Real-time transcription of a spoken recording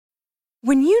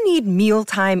When you need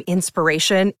mealtime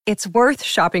inspiration, it's worth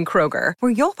shopping Kroger,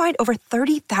 where you'll find over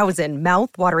 30,000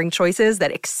 mouth-watering choices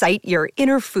that excite your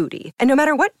inner foodie. And no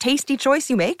matter what tasty choice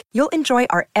you make, you'll enjoy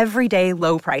our everyday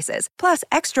low prices, plus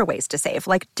extra ways to save,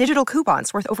 like digital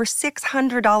coupons worth over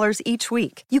 $600 each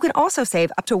week. You can also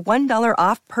save up to $1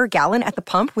 off per gallon at the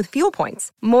pump with fuel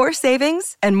points. More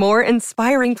savings and more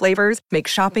inspiring flavors make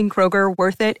shopping Kroger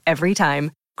worth it every time.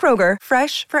 Kroger,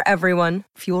 fresh for everyone.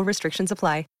 Fuel restrictions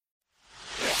apply.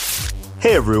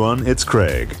 Hey everyone, it's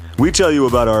Craig. We tell you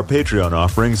about our Patreon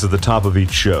offerings at the top of each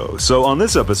show. So on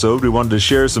this episode, we wanted to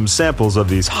share some samples of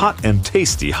these hot and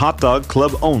tasty Hot Dog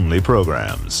Club only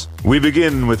programs. We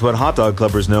begin with what Hot Dog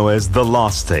Clubbers know as the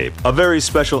Lost Tape, a very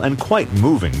special and quite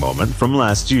moving moment from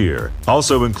last year.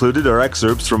 Also included are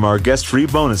excerpts from our guest-free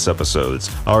bonus episodes,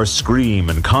 our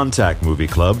Scream and Contact movie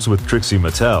clubs with Trixie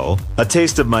Mattel, a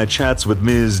taste of my chats with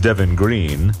Ms. Devin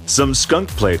Green, some skunk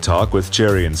play talk with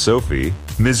Cherry and Sophie,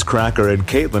 Ms. Cracker and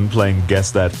Caitlin playing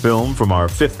Guess That Film from our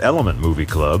Fifth Element movie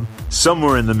club.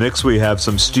 Somewhere in the mix we have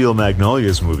some Steel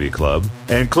Magnolias movie club.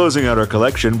 And closing out our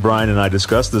collection, Brian and I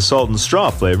discussed the Salt and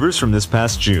Straw flavors from this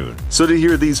past June. So to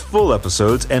hear these full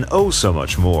episodes and oh so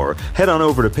much more, head on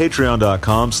over to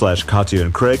patreon.com/Katya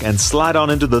and Craig and slide on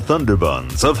into the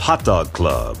Thunderbuns of Hot Dog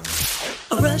Club.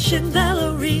 A Russian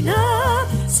ballerina,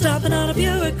 stomping on a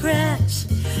bureaucrat,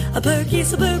 a perky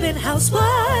suburban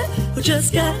housewife who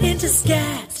just got into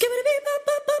scat.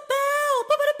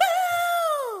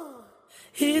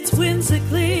 It's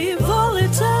whimsically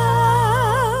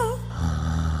volatile.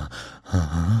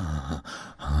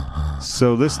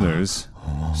 So, listeners,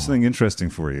 something interesting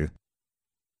for you.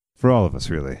 For all of us,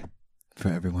 really. For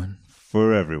everyone.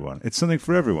 For everyone. It's something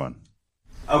for everyone.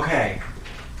 Okay.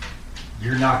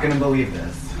 You're not going to believe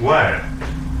this. What?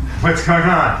 What's going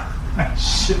on?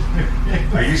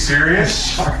 Are you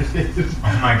serious? I farted.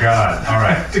 Oh my god. All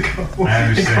right. I have to go. I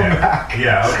understand. Come back.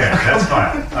 Yeah, okay. That's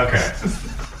fine. Okay.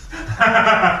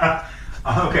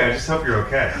 Okay, I just hope you're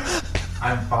okay.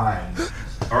 I'm fine.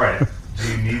 All right. Do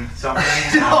you need something?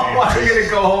 No, I'm going to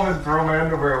go home and throw my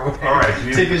underwear away. All right. Do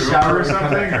you Take need a Uber shower or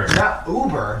something? Or? Not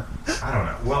Uber. I don't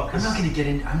know. Well, I'm not going to get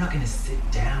in. I'm not going to sit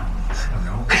down. I don't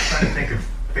know. I'm trying to think of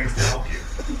things to help you.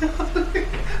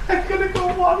 I'm going to go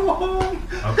waddle home.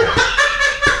 Okay.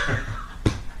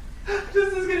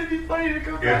 This is going to be funny to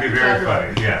go back. It'd be very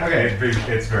funny. Yeah. Okay.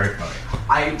 It's very funny.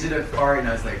 I did a fart and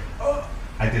I was like, oh.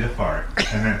 I did a fart.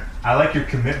 And then I like your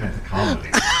commitment to comedy.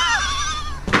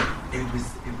 It was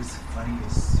funny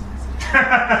as soon as it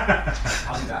happened.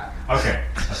 I'll be back. Okay.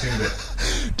 I'll see you in a bit.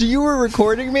 You were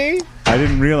recording me? I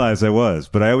didn't realize I was,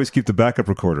 but I always keep the backup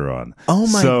recorder on. Oh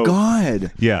my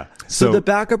God. Yeah. So the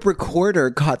backup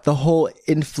recorder caught the whole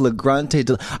in flagrante.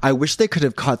 I wish they could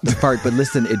have caught the fart, but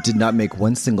listen, it did not make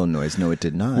one single noise. No, it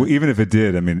did not. Well, even if it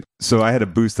did, I mean, so I had to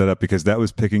boost that up because that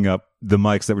was picking up the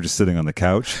mics that were just sitting on the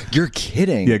couch. You're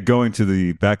kidding. Yeah, going to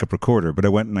the backup recorder, but I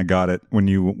went and I got it when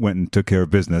you went and took care of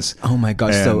business. Oh my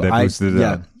gosh. And So I boosted it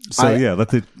up. So let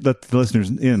the listeners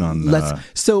in on.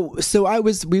 So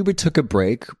we took a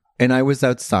break. And I was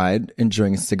outside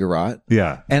enjoying a cigarette.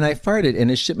 Yeah. And I farted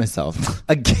and I shit myself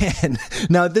again.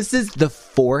 Now, this is the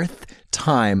fourth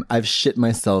time I've shit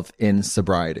myself in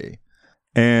sobriety.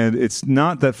 And it's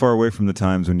not that far away from the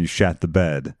times when you shat the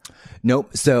bed.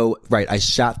 Nope. So, right. I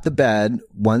shat the bed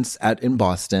once in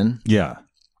Boston. Yeah.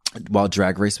 While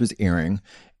Drag Race was airing.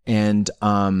 And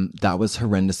that was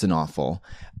horrendous and awful.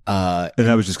 And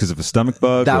that was just because of a stomach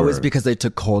bug? That was because I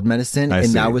took cold medicine.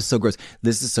 And that was so gross.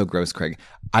 This is so gross, Craig.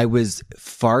 I was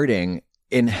farting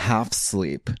in half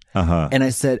sleep. And I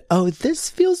said, oh, this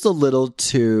feels a little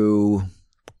too...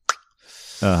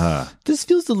 This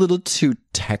feels a little too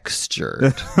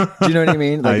textured. Do you know what I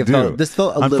mean? Like this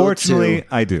felt a little too... Unfortunately,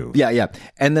 I do. Yeah.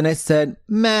 And then I said,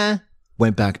 meh.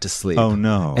 Went back to sleep. Oh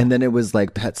no! And then it was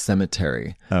like Pet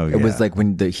Sematary. Oh yeah. It was like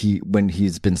when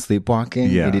he's been sleepwalking.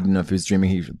 Yeah. He didn't know if he was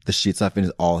dreaming. The sheets off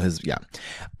and all his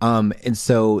and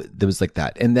so there was like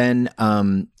that. And then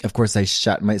of course I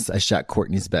shot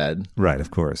Courtney's bed. Right.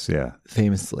 Of course. Yeah.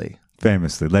 Famously,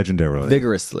 legendarily,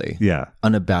 vigorously. Yeah.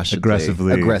 Unabashedly,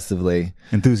 aggressively,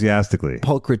 enthusiastically,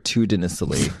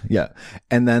 pulchritudinously. Yeah.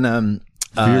 And then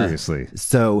furiously.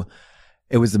 So.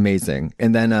 It was amazing.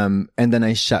 And then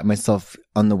I shot myself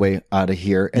on the way out of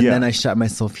here. And then I shot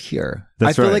myself here.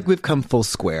 I feel like we've come full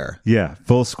square. Yeah,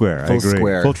 full square. I agree.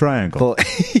 Square. Full triangle.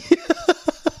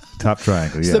 Top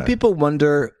triangle, yeah. So people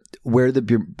wonder where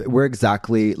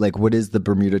exactly, like, what is the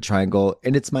Bermuda Triangle?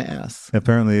 And it's my ass.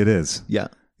 Apparently it is. Yeah.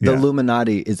 The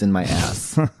Illuminati is in my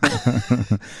ass.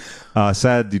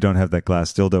 Sad you don't have that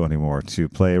glass dildo anymore to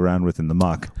play around with in the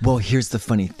muck. Well, here's the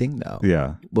funny thing, though.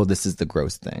 Yeah. Well, this is the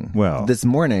gross thing. Well, this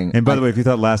morning. And by the way, if you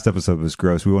thought last episode was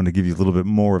gross, we want to give you a little bit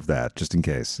more of that, just in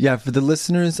case. Yeah, for the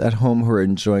listeners at home who are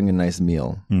enjoying a nice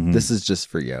meal, this is just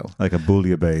for you. Like a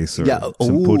bouillabaisse or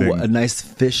some pudding. A nice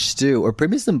fish stew, or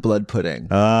maybe some blood pudding.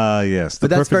 Ah, yes.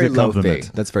 But that's very low-fi.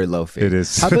 That's very low-fi. It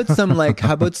is. How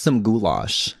about some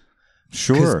goulash?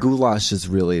 Sure. Because goulash is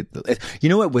really, you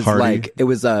know, it was hearty. Like it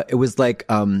was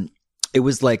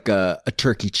like a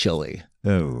turkey chili.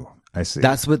 Oh, I see.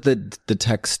 That's what the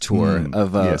texture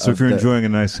of. So if you're enjoying a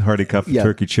nice hearty cup of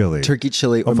turkey chili,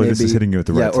 hopefully or maybe this is hitting you at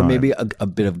the right time. Or maybe a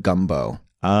bit of gumbo.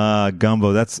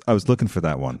 Gumbo. I was looking for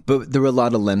that one. But there were a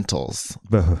lot of lentils.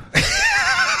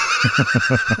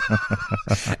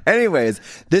 Anyways,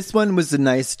 this one was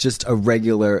just a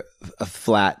regular, a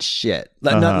flat shit.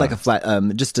 Not like a flat,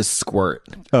 just a squirt.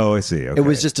 Oh, I see. Okay. It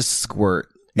was just a squirt.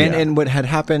 And what had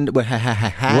happened, what had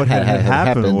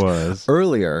happened was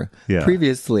earlier,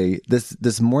 previously,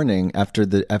 this morning after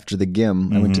the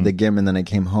gym, I went to the gym and then I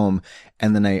came home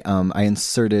and then I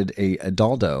inserted a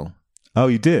Daldo. Oh,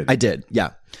 you did? I did,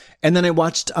 yeah. And then I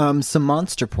watched some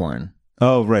monster porn.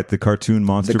 Oh, right, the cartoon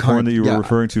monster porn that you were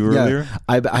referring to earlier.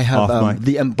 I have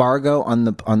the embargo on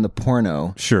the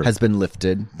porno has been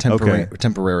lifted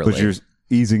temporarily. But you're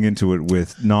easing into it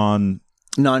with non-human.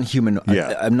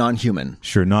 Non-human.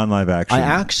 Sure, non-live action. I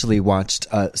actually watched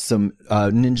some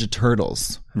Ninja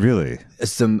Turtles. Really?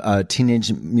 Some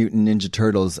Teenage Mutant Ninja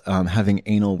Turtles having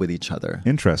anal with each other.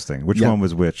 Interesting. Which one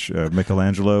was which?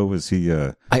 Michelangelo? Was he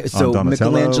so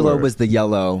Michelangelo was the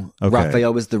yellow. Okay.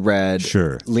 Raphael was the red.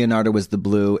 Sure. Leonardo was the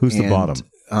blue. Who's the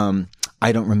bottom?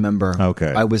 I don't remember.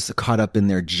 Okay. I was caught up in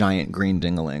their giant green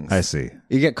dinglings. I see.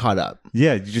 You get caught up.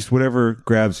 Yeah, you just whatever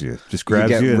grabs you. Just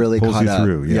grabs you really and pulls caught you up.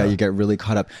 through. Yeah, you get really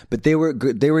caught up. But they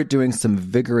were doing some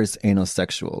vigorous anal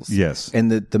sexuals. Yes.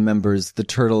 And the members, the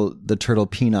turtle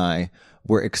peni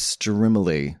were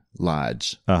extremely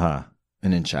large. Uh-huh.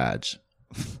 And in charge.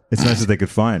 It's nice that they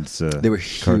could find they were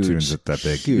huge, cartoons that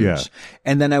big. Huge. Yeah.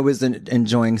 And then I was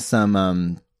enjoying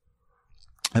some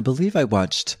I believe I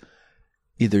watched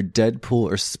either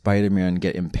Deadpool or Spider-Man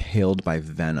get impaled by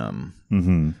Venom.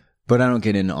 Mm-hmm. But I don't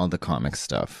get into all the comic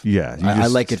stuff. Yeah, I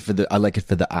like it for the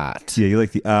art. Yeah, you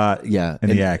like the art. Yeah,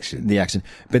 and the action. The action.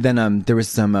 But then there was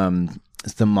some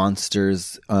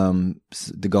monsters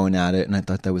going at it, and I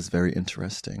thought that was very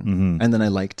interesting. Mm-hmm. And then I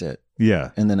liked it.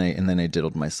 Yeah, and then I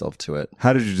diddled myself to it.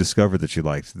 How did you discover that you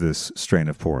liked this strain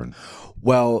of porn?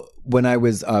 Well, when I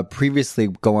was previously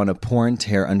go on a porn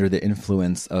tear under the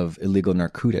influence of illegal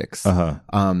narcotics,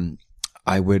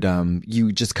 I would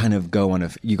you just kind of go on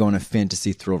a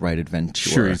fantasy thrill ride adventure.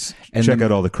 Sure, and check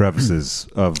out all the crevices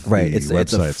of the websites.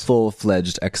 It's a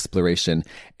full-fledged exploration,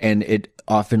 and it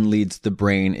often leads the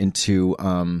brain into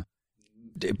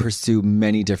pursue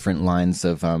many different lines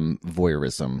of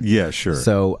voyeurism. Yeah, sure.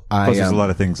 So plus there's a lot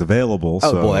of things available.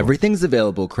 Everything's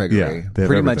available, Gregory. Yeah,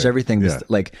 pretty much everything. Yeah.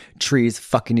 Like trees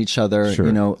fucking each other. Sure.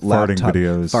 Farting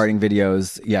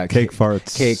videos. Yeah, cake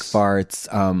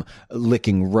farts.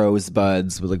 Licking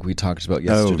rosebuds, like we talked about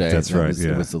yesterday. Oh, that's right.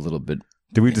 It was a little bit.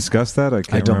 Did we discuss that?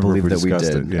 I don't believe that we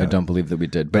did. Yeah. I don't believe that we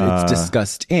did, but it's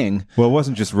disgusting. Well, it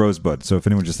wasn't just rosebud. So if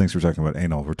anyone just thinks we're talking about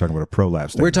anal, we're talking about a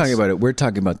prolapse. We're talking about it. We're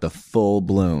talking about the full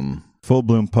bloom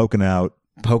poking out,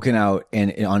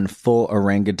 and on full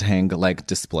orangutan like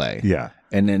display. Yeah,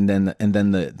 and then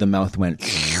the mouth went,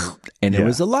 and it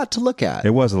was a lot to look at. It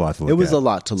was a lot to look at. It was a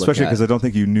lot to look at, especially because I don't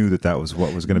think you knew that was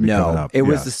what was going to be coming up. It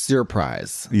was a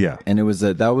surprise. Yeah, and it was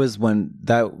when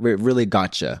it really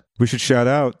got you. We should shout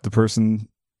out the person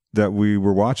that we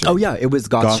were watching. Oh yeah, it was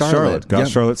Goth Charlotte.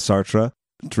 Charlotte Sartre,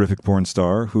 terrific porn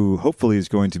star who hopefully is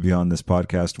going to be on this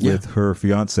podcast with her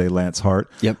fiance Lance Hart.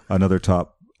 Yep, another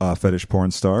top fetish porn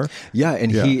star. Yeah,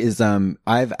 and he is.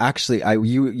 I've actually,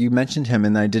 you mentioned him,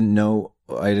 and I didn't know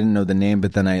the name,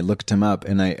 but then I looked him up,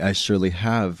 and I surely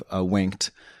have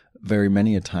winked very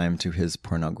many a time to his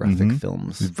pornographic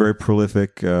films. He's a very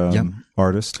prolific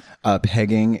artist.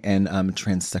 Pegging and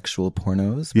transsexual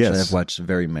pornos, which I've watched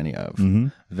very many of. Mm-hmm.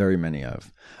 Very many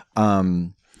of.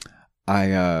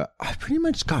 I've pretty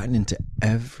much gotten into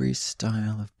every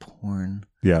style of porn.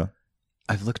 Yeah.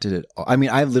 I've looked at it. I mean,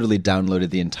 I've literally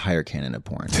downloaded the entire canon of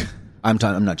porn. I'm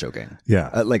not joking. Yeah.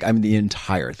 The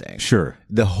entire thing. Sure.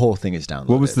 The whole thing is downloaded.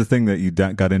 What was the thing that you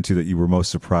got into that you were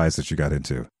most surprised that you got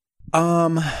into?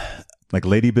 Like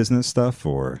lady business stuff,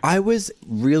 or? I was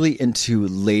really into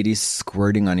ladies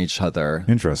squirting on each other.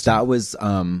 Interesting. That was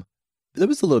It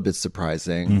was a little bit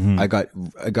surprising. Mm-hmm. I got, you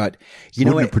Wouldn't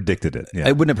know what? have predicted it. Yeah.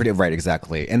 I wouldn't have predicted, right,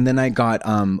 exactly. And then I got,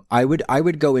 I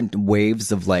would go in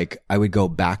waves of like, I would go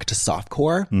back to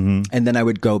softcore and then I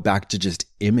would go back to just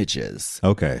images.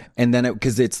 Okay. And then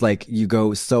because it's like you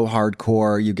go so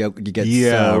hardcore, you get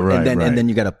Yeah, so, right, and then right. and then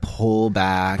you got to pull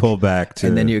back to.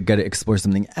 and then you got to explore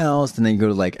something else, and then you go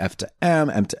to like F to M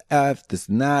to F, this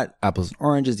and that, apples and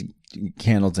oranges,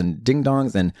 candles and ding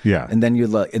dongs, and Yeah. and then you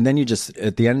look, and then you just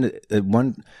at the end, at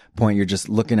one point, you're just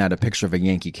looking at a picture of a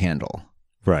Yankee Candle,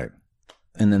 Right.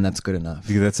 and then that's good enough.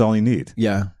 Because that's all you need.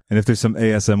 Yeah, And if there's some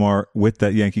ASMR with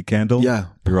that Yankee Candle, yeah,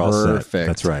 you're all set. perfect.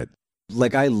 That's right.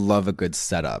 Like I love a good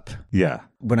setup. Yeah.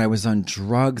 When I was on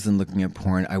drugs and looking at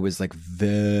porn, I was like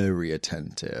very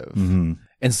attentive. Mm-hmm.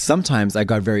 And sometimes I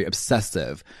got very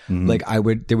obsessive. Like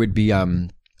there would be, I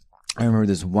remember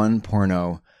this one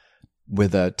porno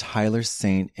with a Tyler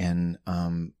Saint and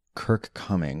Kirk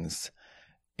Cummings.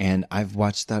 And I've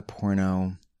watched that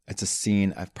porno. It's a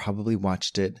scene. I've probably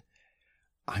watched it.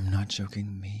 I'm not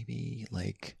joking. Maybe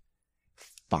like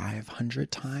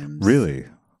 500 times. Really?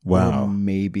 Wow. Or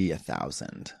maybe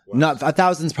 1,000. Not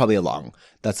 1,000's probably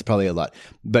that's probably a lot.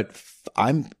 But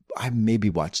I maybe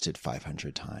watched it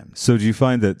 500 times. So do you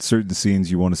find that certain scenes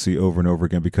you want to see over and over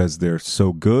again because they're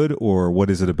so good, or what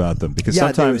is it about them? Because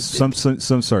Yeah, sometimes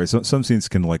some scenes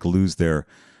can like lose their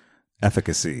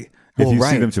efficacy if Well, you see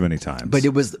right. them too many times.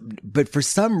 But for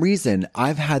some reason,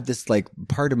 I've had this like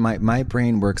part of my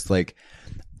brain works like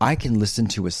I can listen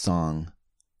to a song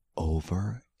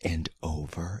over and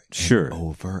over and Sure.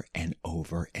 over and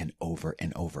over and over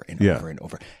and over and Yeah. over and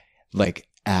over. Like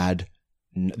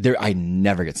I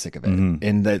never get sick of it. Mhm.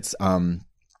 And that's and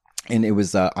it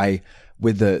was I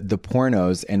with the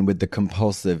pornos and with the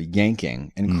compulsive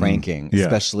yanking and cranking, Yeah.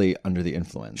 especially under the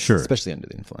influence. Sure. Especially under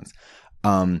the influence.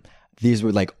 These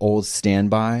were like old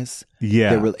standbys.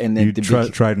 yeah, They were, and then you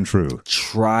tried and true.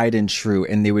 tried and true,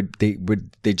 and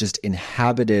they just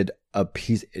inhabited a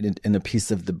piece in a piece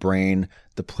of the brain,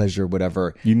 the pleasure,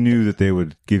 whatever. You knew that they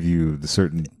would give you the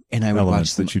certain And I would watch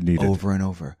elements them that you needed. over and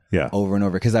over, Yeah. over and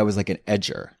over, because I was like an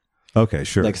edger. Okay,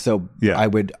 sure. Like so, Yeah. I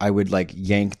would like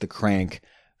yank the crank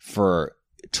for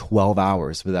 12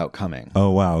 hours without coming.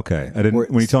 Oh wow, okay. I didn't. Or-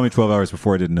 When you told me 12 hours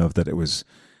before, I didn't know that it was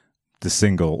the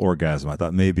single orgasm. I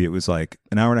thought maybe it was like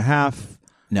an hour and a half,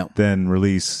 No. then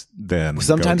release, then go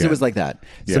Sometimes it again. was like that.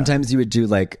 Yeah. Sometimes you would do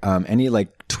like any like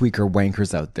tweaker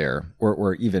wankers out there,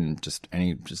 or even just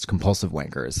compulsive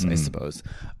wankers, Mm-hmm. I suppose.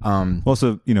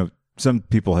 Also, some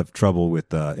people have trouble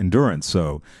with endurance,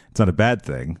 so it's not a bad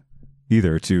thing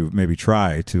either to maybe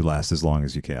try to last as long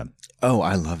as you can. Oh,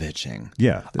 I love itching.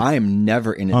 Yeah, I am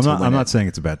never in it. I'm to not. win I'm it. not saying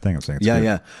it's a bad thing. I'm saying it's Yeah, good.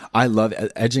 yeah. I love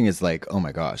edging. Is like, oh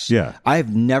my gosh. Yeah.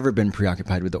 I've never been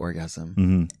preoccupied with the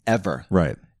orgasm ever.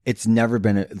 Right. It's never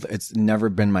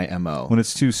been my MO. When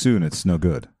it's too soon, it's no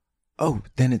good. Oh,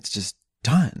 then it's just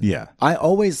done. Yeah. I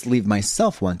always leave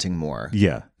myself wanting more.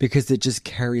 Yeah. Because it just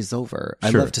carries over. I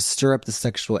Sure. love to stir up the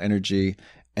sexual energy,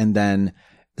 and then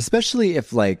especially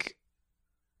if like,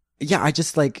 yeah, I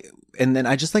just like, and then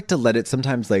I just like to let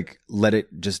it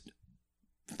just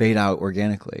fade out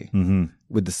organically Mm-hmm.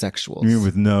 with the sexuals. You mean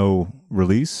with no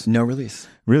release? No release.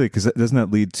 Really? Because doesn't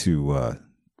that lead to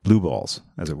blue balls,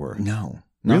 as it were? No,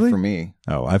 not Really? for me.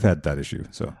 Oh, I've had that issue.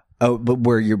 So, Oh, but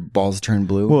where your balls turn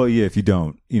blue? well, yeah. If you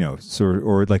don't,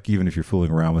 or like even if you're fooling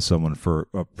around with someone for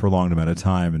a prolonged amount of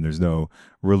time and there's no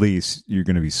release, you're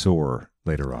going to be sore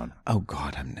later on. oh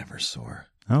God, I'm never sore.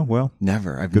 Oh well.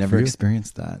 Never. I've Good never for you.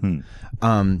 experienced that.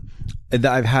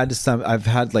 I've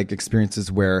had like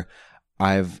experiences where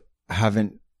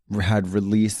haven't had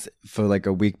release for like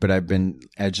a week, but I've been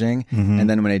edging, and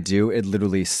then when I do, it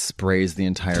literally sprays the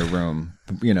entire room.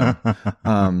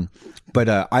 But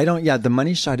I don't. Yeah, the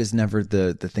money shot is never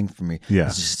the thing for me. Yeah.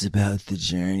 It's just about the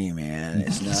journey, man.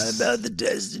 It's not about the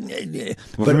destiny.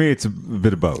 Well, for me, it's a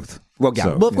bit of both. Well, yeah.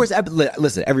 So, Well, of course,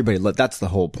 listen, everybody, that's the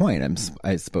whole point,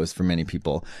 I suppose, for many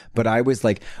people. But I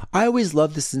always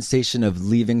love the sensation of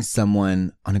leaving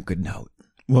someone on a good note.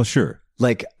 Well, sure.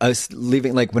 Like us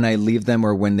leaving, like when I leave them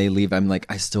or when they leave, I'm like,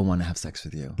 I still want to have sex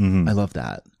with you. I love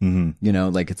that.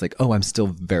 Like it's like, oh, I'm still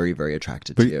very, very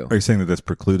attracted But to you. are you saying that that's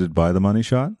precluded by the money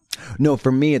shot? No,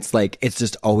 for me, it's like, it's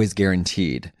just always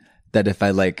guaranteed that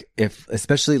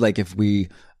especially like if we,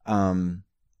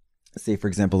 say for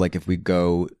example, like if we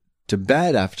go to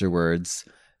bed afterwards,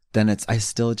 then I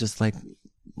still just like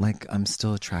I'm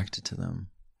still attracted to them.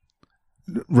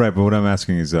 Right. But what I'm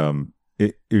asking is,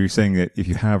 you're saying that if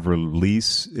you have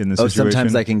release in the situation,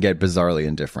 Sometimes I can get bizarrely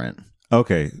indifferent.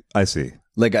 Okay, I see.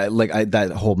 Like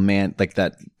that whole man, like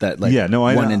that like Yeah, no,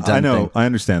 I one know. and done I know. thing. I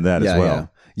understand that Yeah, as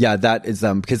well. Yeah, that is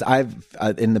because I've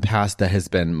in the past that has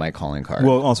been my calling card.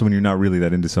 Well, also when you're not really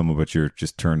that into someone, but you're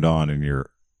just turned on and you're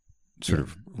sort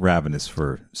of ravenous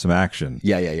for some action.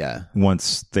 Yeah.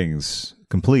 Once things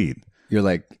complete, You're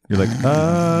like,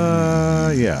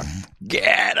 yeah.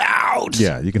 get out.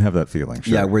 Yeah, you can have that feeling.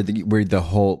 Sure. Yeah,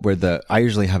 I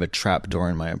usually have a trap door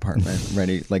in my apartment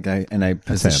ready, like I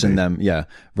position them. Yeah,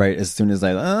 right. As soon as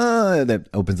that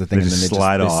opens the thing, They and just then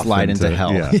slide off slide into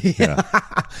hell. Yeah.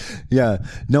 Yeah.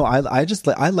 No, I just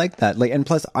I like that. Like, and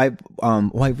plus I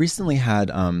recently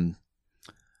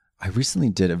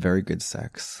did a very good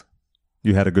sex.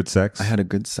 You had a good sex? I had a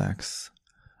good sex.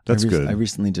 That's good. I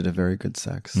recently did a very good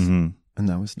sex. Mm-hmm. And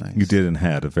that was nice. You did and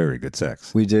had a very good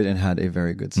sex. We did and had a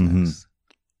very good sex. Mm-hmm.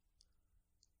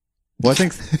 Well, I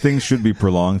think things should be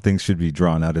prolonged. Things should be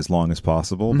drawn out as long as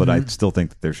possible. But I still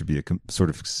think that there should be a sort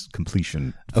of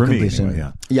completion for me. Anyway,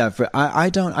 yeah. Yeah.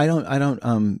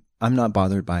 I'm not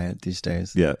bothered by it these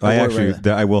days. Yeah.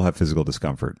 I will have physical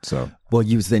discomfort. So. Well,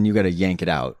 then you got to yank it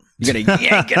out. You got to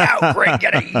yank it out, Greg.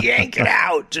 You got to yank it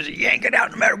out. Just yank it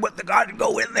out no matter what.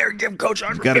 Go in there, give Coach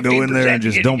 115%. Got to go in there and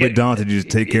just don't be daunted. You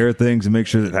just take care of things and make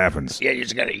sure that happens. Yeah, you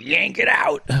just got to yank it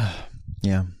out.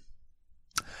 Yeah.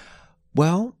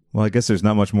 Well, I guess there's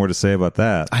not much more to say about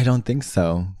that. I don't think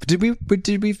so. Did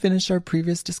we finish our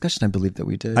previous discussion? I believe that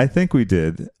we did. I think we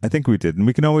did. And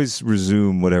we can always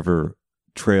resume whatever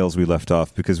trails we left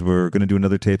off because we're going to do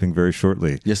another taping very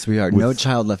shortly. Yes, we are. No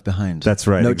child left behind. That's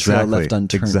right. No trail left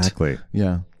unturned. Exactly.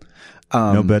 Yeah.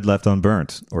 No bed left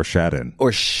unburnt or shat in.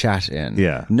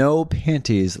 Yeah. No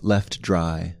panties left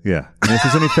dry. Yeah. And if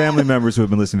there's any family members who have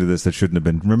been listening to this that shouldn't have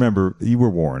been, remember, you were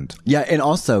warned. Yeah. And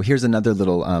also, here's another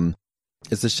little,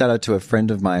 it's a shout out to a friend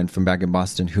of mine from back in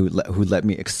Boston who let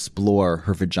me explore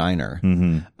her vagina.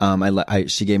 Mm-hmm.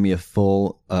 She gave me a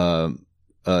full,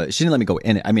 she didn't let me go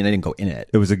in it. I mean, I didn't go in it.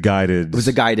 It was a guided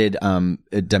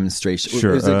demonstration.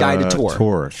 Sure. It was a guided tour.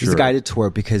 Sure. It was a guided tour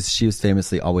because she was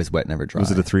famously always wet, never dry. Was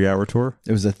it a 3-hour tour?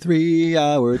 It was a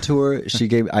 3-hour tour.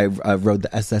 I rode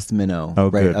the SS Minnow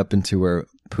up into her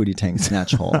pootie tank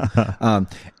snatch hole.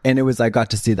 And it was, I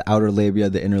got to see the outer labia,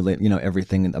 the inner labia,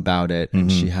 everything about it.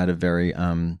 And she had a very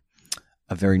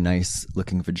nice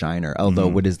looking vagina. Although,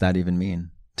 what does that even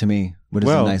mean? To me, what is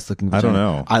a nice looking vagina? I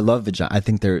don't know. I love vagina. I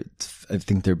think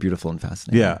they're beautiful and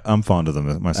fascinating. Yeah, I'm fond of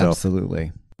them myself.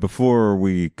 Absolutely. Before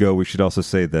we go, we should also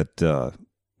say that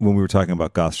when we were talking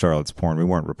about Goth Charlotte's porn, we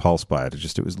weren't repulsed by it.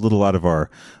 It was a little out of our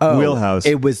wheelhouse.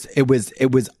 It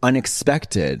was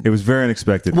unexpected. It was very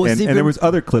unexpected. Well, and there was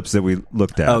other clips that we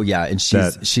looked at. Oh yeah, and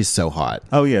she's so hot.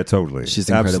 Oh yeah, totally. She's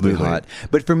incredibly hot.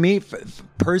 But for me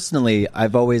personally,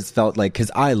 I've always felt like,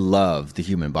 because I love the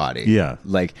human body. Yeah.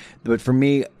 But for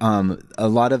me, a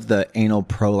lot of the anal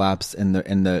prolapse and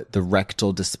the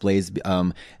rectal displays,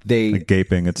 the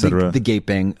gaping, etc. The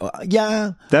gaping,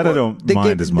 yeah. That I don't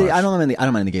mind as much. I don't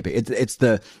mind the gaping.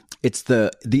 It's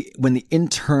the when the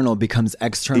internal becomes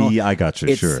external. Yeah, I got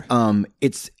you. Sure.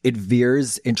 It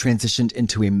veers and transitioned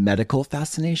into a medical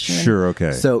fascination. Sure.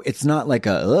 Okay. So it's not like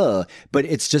but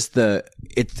it's just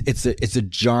it's a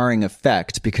jarring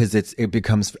effect because it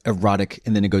becomes erotic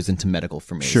and then it goes into medical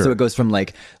for me. Sure. So it goes from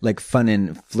like fun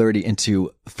and flirty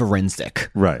into forensic.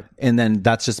 Right. And then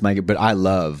that's just but I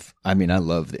love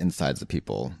the insides of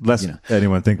people. Lest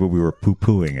anyone think we were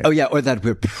poo-pooing it. Oh yeah, or that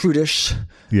we're prudish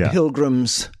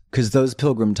pilgrims. Because those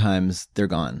pilgrim times, they're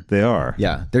gone. They are.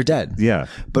 Yeah, they're dead. Yeah.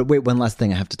 But wait, one last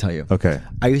thing I have to tell you. Okay.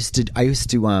 I used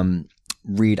to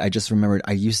read. I just remembered.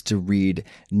 I used to read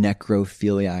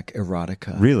necrophiliac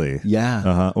erotica. Really? Yeah.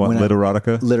 Uh-huh. What,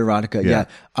 literotica? Literotica. Yeah.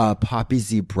 Poppy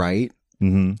Z. Bright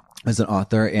is an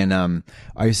author, and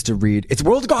I used to read. It's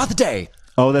World Goth Day.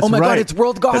 Oh, that's right. Oh my God, it's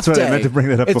World Goth Day. That's right. I meant to bring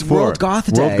that up before. It's World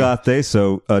Goth Day. World Goth Day.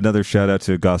 So another shout out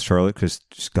to Goth Charlotte, because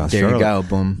Goth there Charlotte. There you go.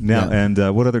 Boom. Now, and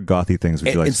what other gothy things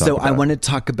would you like to talk about? So I want to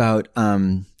talk about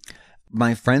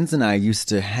my friends and I used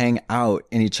to hang out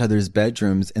in each other's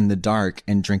bedrooms in the dark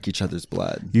and drink each other's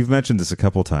blood. You've mentioned this a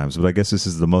couple times, but I guess this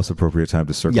is the most appropriate time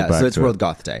to circle back to it. Yeah, so it's World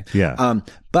Goth Day. Yeah.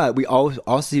 But we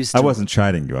also used to... I wasn't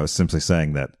chiding you. I was simply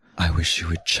saying that... I wish you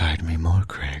would chide me more,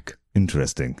 Craig.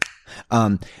 Interesting.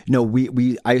 No,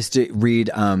 I used to read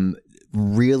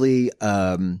really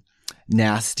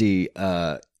nasty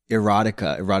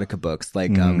erotica books,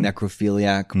 like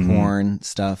necrophiliac porn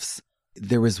stuffs.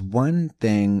 There was one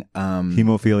thing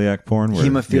hemophiliac porn.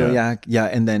 Hemophiliac, yeah,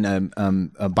 and then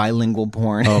bilingual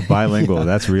porn. Oh, bilingual.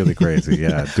 That's really crazy.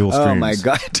 Yeah, dual streams. Oh my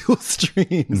God, dual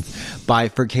streams.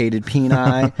 Bifurcated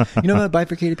peni. You know what a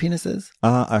bifurcated penis is?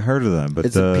 I heard of them, but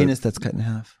it's a penis that's cut in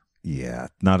half. Yeah,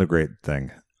 not a great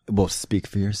thing. Well, speak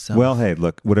for yourself. Well, hey,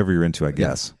 look, whatever you're into, I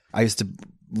guess. I used to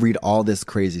read all this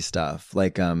crazy stuff,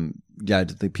 like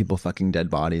the people fucking dead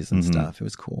bodies and stuff. It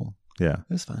was cool. Yeah.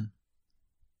 It was fun.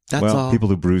 That's well, all. people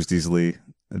who bruised easily.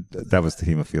 That was the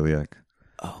hemophiliac.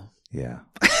 Oh. Yeah.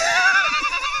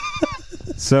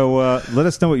 So let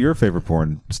us know what your favorite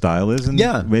porn style is, and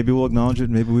maybe we'll acknowledge it.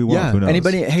 Maybe we won't. Yeah. Who knows?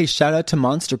 Anybody? Hey, shout out to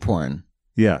monster porn.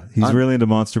 Yeah, he's really into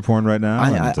monster porn right now.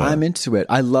 I'm into it.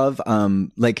 I love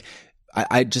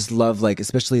I just love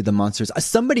especially the monsters.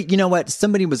 Somebody, you know what?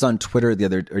 Somebody was on Twitter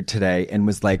today and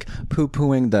was like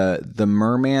poo-pooing the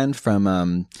merman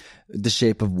from The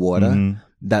Shape of Water.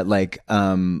 That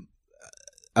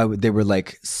they were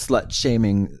slut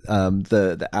shaming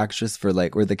the actress for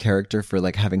or the character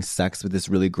for having sex with this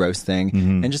really gross thing.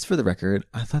 And just for the record,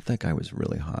 I thought that guy was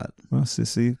really hot. Well,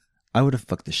 sissy, I would have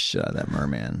fucked the shit out of that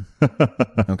merman.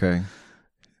 Okay,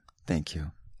 thank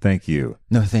you. Thank you.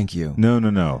 No, thank you.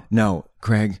 No,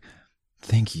 Craig.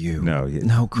 Thank you.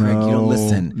 No, Craig. You don't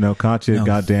listen. No, Katya. No,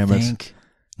 God damn it.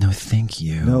 No, thank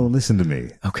you. No, listen to me.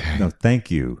 Okay. No,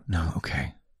 thank you. No,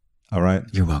 okay. All right.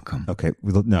 You're welcome. Okay.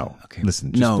 No. Okay.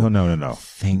 Listen. Just, no.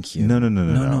 Thank you. No.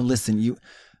 No. Listen, you.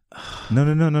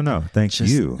 No. Thank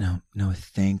you. No.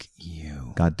 Thank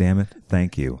you. God damn it.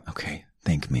 Thank you. Okay.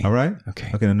 Thank me. All right.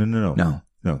 Okay. Okay. No.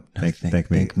 No. Thank me.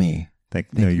 Thank me.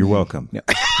 No. You're welcome. No.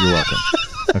 You're welcome.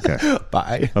 Okay.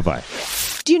 Bye. Bye.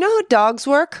 Do you know how dogs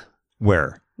work?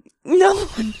 Where? No,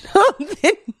 I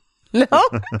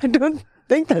don't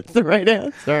think that's the right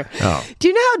answer. Oh. Do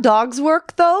you know how dogs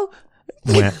work, though?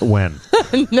 When?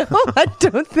 No, I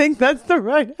don't think that's the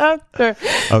right answer.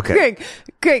 Okay.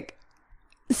 Greg,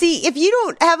 see, if you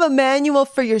don't have a manual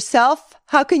for yourself,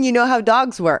 how can you know how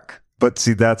dogs work? But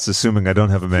see, that's assuming I don't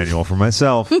have a manual for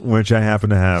myself, which I happen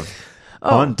to have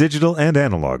on digital and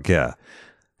analog. Yeah.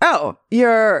 Oh,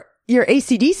 you're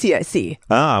AC/DC, I see.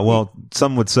 Ah, well,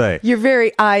 some would say. You're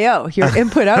very I/O, your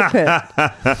input output.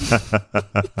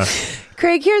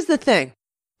 Craig, here's the thing.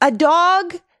 A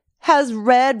dog has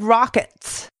red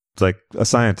rockets. It's like a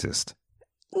scientist.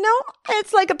 No,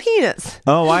 it's like a penis.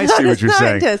 Oh, I see what you're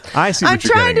saying. Scientist. I see what I'm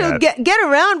you're trying getting to at. get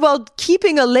around while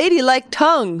keeping a ladylike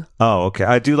tongue. Oh, okay.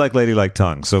 I do like ladylike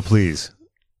tongue, so please.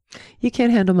 You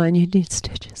can't handle mine. You need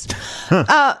stitches.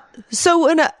 So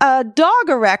when a dog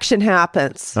erection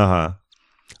happens, Uh-huh.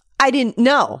 I didn't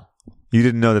know. You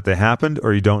didn't know that they happened,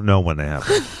 or you don't know when they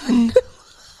happened?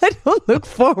 I don't look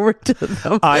forward to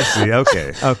them. I see.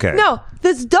 Okay. No,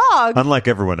 this dog. Unlike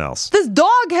everyone else. This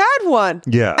dog had one.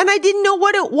 Yeah. And I didn't know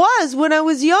what it was when I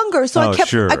was younger. So Oh, I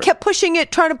sure. kept pushing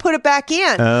it, trying to put it back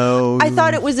in. Oh. I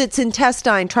thought it was its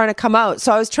intestine trying to come out.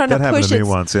 So I was trying That to happened push to me it.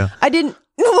 once, yeah. I didn't.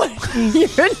 Your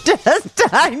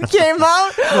intestine came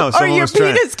out, No, or someone your was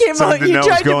trying. penis came Someone out. didn't You know what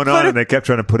tried was going to put on, it. and they kept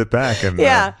trying to put it back, and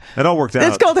Yeah. it all worked out.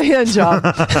 It's called a hand job.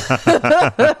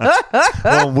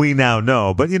 Well, we now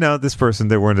know, but this person,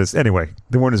 they weren't as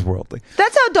worldly.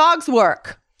 That's how dogs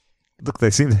work. Look, they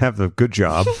seem to have a good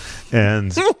job,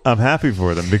 and I'm happy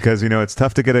for them because it's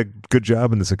tough to get a good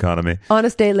job in this economy.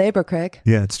 Honest day labor, Craig.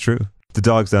 Yeah, it's true. The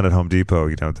dogs down at Home Depot,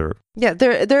 they're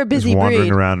They're a just busy wandering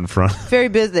breed. around in front. Very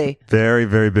busy. Very,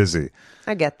 very busy.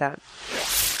 I get that.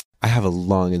 I have a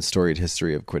long and storied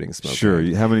history of quitting smoking. Sure.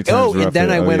 How many times? Oh, and roughly?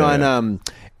 then I went yeah.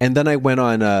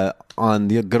 on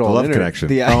the good old Love internet.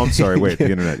 Connection. Oh, I'm sorry. Wait, the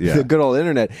internet. Yeah. The good old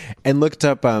internet, and looked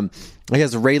up. I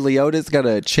guess Ray Liotta's got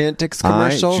a Chantix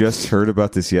commercial. I just heard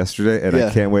about this yesterday, and Yeah. I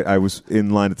can't wait. I was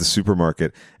in line at the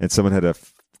supermarket, and someone had a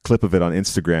clip of it on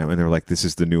Instagram, and they were like, "This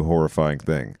is the new horrifying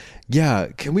thing." Yeah,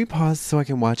 can we pause so I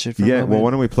can watch it? For a Yeah. moment? Well, why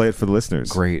don't we play it for the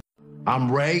listeners? Great.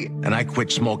 I'm Ray, and I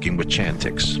quit smoking with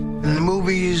Chantix. In the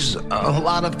movies, a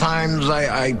lot of times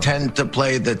I tend to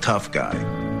play the tough guy.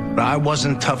 But I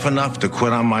wasn't tough enough to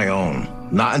quit on my own.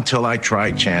 Not until I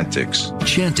tried Chantix.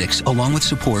 Chantix, along with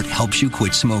support, helps you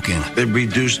quit smoking. It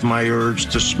reduced my urge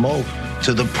to smoke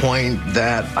to the point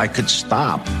that I could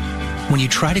stop. When you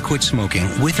try to quit smoking,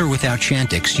 with or without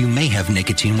Chantix, you may have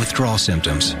nicotine withdrawal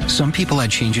symptoms. Some people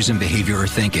had changes in behavior or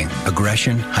thinking,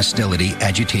 aggression, hostility,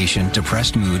 agitation,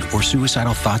 depressed mood, or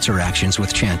suicidal thoughts or actions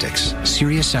with Chantix.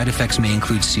 Serious side effects may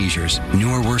include seizures, new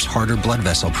or worse heart or blood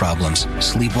vessel problems,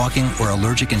 sleepwalking, or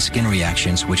allergic and skin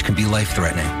reactions, which can be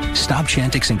life-threatening. Stop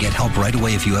Chantix and get help right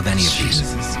away if you have any of these.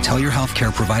 Tell your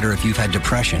healthcare provider if you've had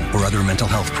depression or other mental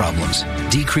health problems.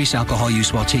 Decrease alcohol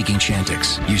use while taking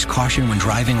Chantix. Use caution when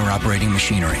driving or operating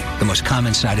machinery. The most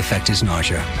common side effect is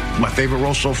nausea. My favorite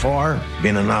role so far?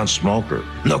 Being a non-smoker.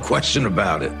 No question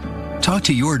about it. Talk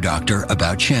to your doctor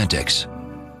about Chantix.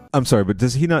 I'm sorry, but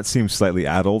does he not seem slightly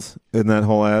addled in that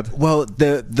whole ad? Well,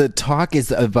 the talk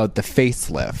is about the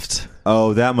facelift.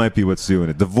 Oh, that might be what's doing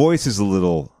it. The voice is a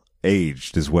little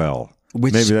aged as well.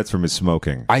 Which- Maybe that's from his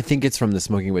smoking. I think it's from the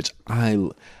smoking, which I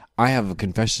have a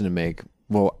confession to make.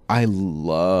 Well, I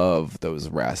love those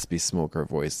raspy smoker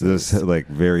voices. Those like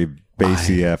very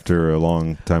bassy after a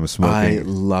long time of smoking. I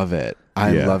love it.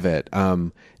 I love it.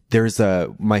 There's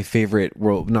my favorite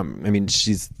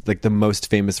she's like the most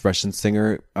famous Russian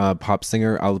singer, pop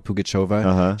singer, Alla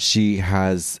Pugacheva. She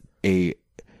has a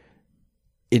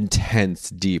intense,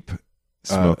 deep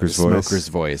smoker's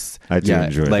voice. I do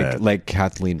enjoy that. Like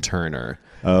Kathleen Turner.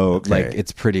 Oh, okay. Like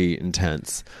it's pretty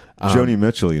intense. Joni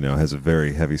Mitchell, has a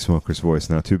very heavy smoker's voice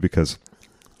now too, because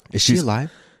is she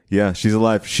alive? Yeah, she's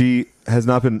alive. She has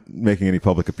not been making any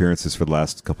public appearances for the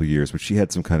last couple of years, but she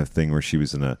had some kind of thing where she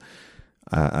was in I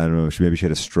don't know, maybe she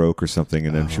had a stroke or something,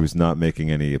 and then she was not making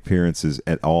any appearances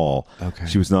at all. Okay.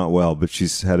 She was not well, but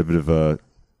she's had a bit of a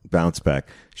bounce back.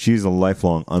 She's a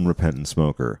lifelong unrepentant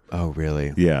smoker. Oh,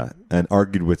 really? Yeah, and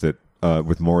argued with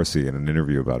Morrissey in an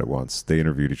interview about it once. They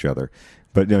interviewed each other.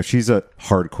 But no, she's a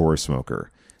hardcore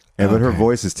smoker. But her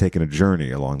voice has taken a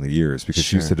journey along the years, because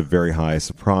she used to have a very high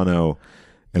soprano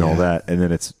and all that, and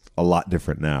then it's a lot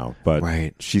different now. But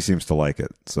she seems to like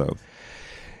it. So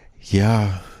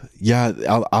yeah,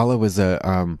 Alla was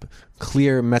a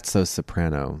clear mezzo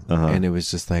soprano, and it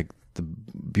was just like the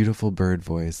beautiful bird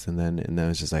voice, and then it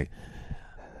was just like.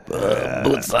 Yeah,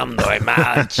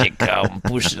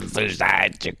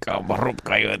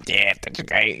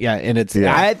 and it's.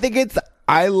 I think it's.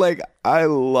 I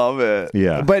love it.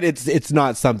 Yeah, but it's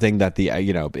not something that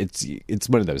it's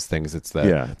one of those things. It's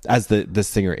as the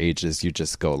singer ages, you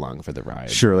just go along for the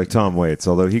ride. Sure, like Tom Waits,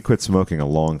 although he quit smoking a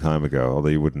long time ago, although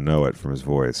you wouldn't know it from his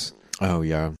voice. Oh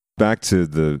yeah. Back to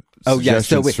the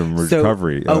suggestions from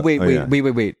recovery.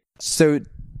 Wait. So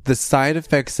the side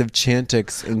effects of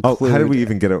Chantix include... how did we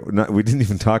even get it? We didn't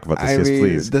even talk about this.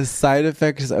 Please. The side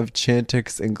effects of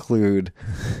Chantix include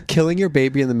killing your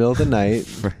baby in the middle of the night.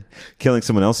 Killing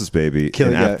someone else's baby in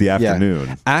the afternoon.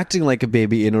 Yeah. Acting like a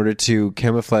baby in order to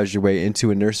camouflage your way into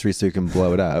a nursery so you can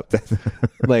blow it up. That's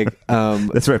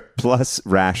right. Plus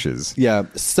rashes. Yeah.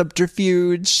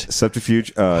 Subterfuge.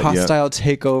 Hostile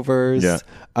takeovers. Yeah.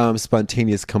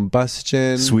 Spontaneous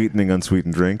combustion. Sweetening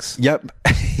unsweetened drinks. Yep.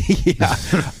 Yeah.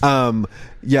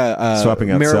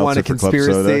 Swapping out marijuana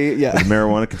conspiracy. Yeah. The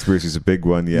marijuana conspiracy is a big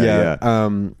one. Yeah.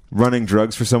 Running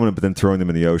drugs for someone but then throwing them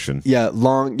in the ocean. Yeah.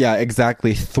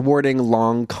 Exactly. Thwarting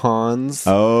long cons.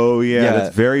 Oh yeah.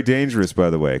 That's very dangerous, by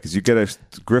the way, because you get a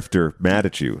grifter mad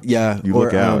at you. Yeah. You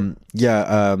look out.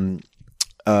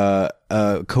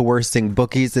 Coercing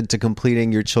bookies into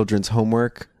completing your children's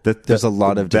homework. There's a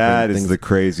lot of different things. That is the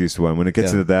craziest one when it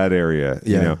gets into that area.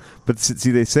 But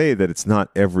see, they say that it's not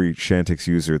every Chantix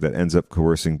user that ends up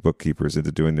coercing bookkeepers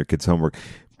into doing their kids' homework,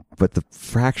 but the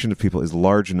fraction of people is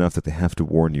large enough that they have to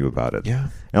warn you about it. Yeah.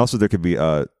 And also, there could be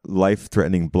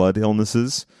life-threatening blood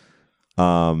illnesses.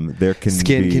 There can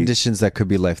skin be conditions that could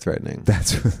be life-threatening.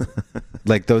 That's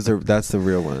that's the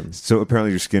real ones. So apparently,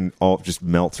 your skin all just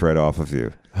melts right off of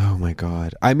you. Oh my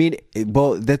God. I mean,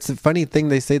 that's a funny thing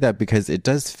they say that, because it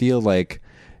does feel like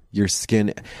your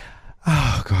skin.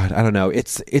 Oh God, I don't know.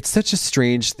 It's such a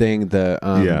strange thing.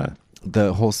 The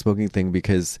whole smoking thing,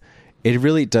 because it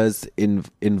really does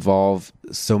involve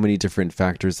so many different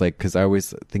factors. Like, because I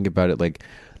always think about it like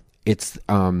it's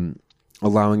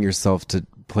allowing yourself to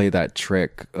play that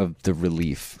trick of the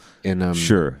relief, and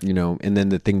sure, and then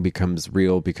the thing becomes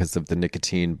real because of the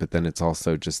nicotine. But then it's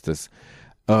also just this.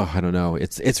 Oh, I don't know.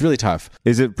 It's really tough.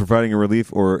 Is it providing a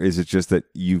relief, or is it just that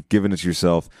you've given it to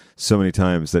yourself so many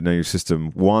times that now your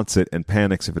system wants it and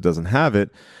panics if it doesn't have it?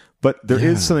 But there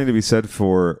is something to be said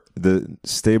for the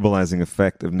stabilizing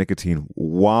effect of nicotine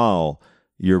while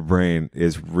your brain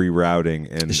is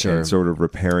rerouting and sort of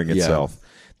repairing itself.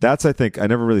 That's, I think, I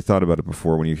never really thought about it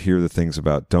before when you hear the things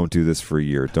about don't do this for a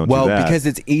year, don't do that. Well, because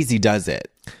it's easy does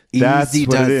it. That's easy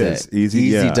what does it is. it.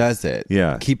 Easy does it.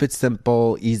 Yeah. Keep it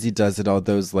simple. Easy does it. All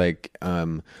those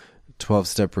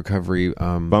 12-step recovery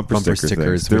bumper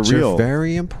stickers, they're which real. Are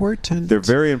very important. They're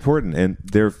very important, and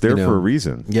they're there for a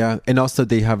reason. Yeah, and also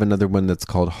they have another one that's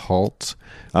called HALT.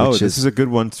 Oh, this is a good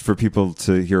one for people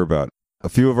to hear about. A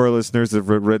few of our listeners have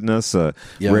written us.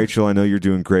 Rachel, I know you're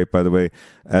doing great, by the way.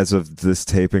 As of this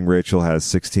taping, Rachel has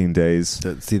 16 days.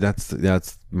 See,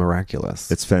 that's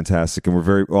miraculous. It's fantastic,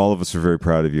 and all of us are very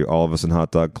proud of you. All of us in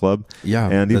Hot Dog Club. Yeah,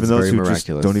 and even those who miraculous.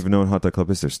 just don't even know what Hot Dog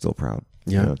Club is, they're still proud.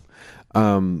 Yeah.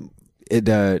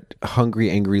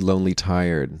 Hungry, angry, lonely,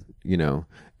 tired.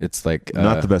 It's like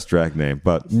not the best drag name,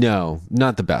 but no,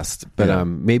 not the best. But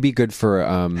maybe good for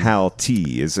Hal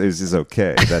T is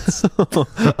okay. That's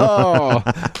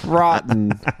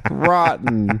rotten.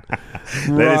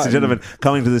 Ladies and gentlemen,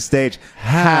 coming to the stage,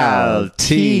 Hal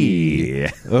T.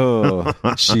 Oh,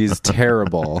 she's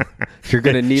terrible. You're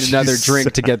gonna need another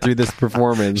drink to get through this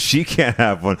performance. She can't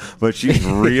have one, but she's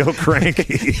real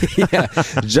cranky. Yeah,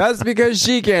 just because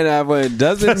she can't have one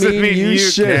doesn't mean you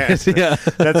should. Yeah,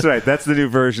 that's right. That's the new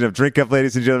version of Drink Up,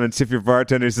 ladies and gentlemen. Tip your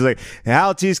bartenders. It's like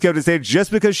Hal T's come to say,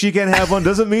 just because she can't have one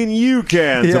doesn't mean you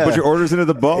can. So put your orders into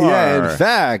the bar. Yeah, in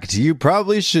fact, you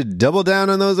probably should double down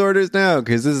on those orders now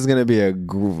because this is going to be a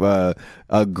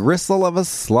gristle of a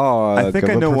slog. I think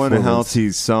I know one of Hal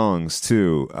T's songs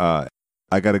too.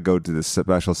 I got to go to the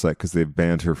special site because they've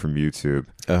banned her from YouTube.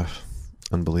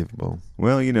 Unbelievable.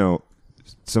 Well, you know,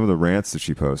 some of the rants that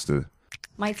she posted.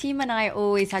 My team and I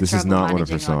always had This is trouble not one of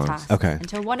her managing our songs. tasks Okay.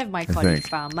 until one of my colleagues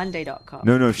found Monday.com.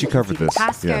 No, she covered this.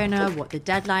 Task Yeah. owner, what the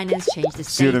deadline is, change the status.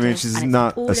 See what I mean? She's and it's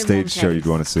not all a in stage one show place. you'd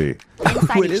want to see.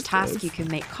 Inside each task, you can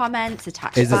make comments,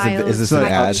 attach Is this files. is this an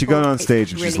type ad? She got on It's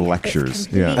stage and she just brilliant. It's lectures.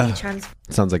 completely Yeah.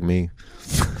 Sounds like me.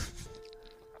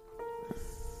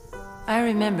 I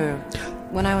remember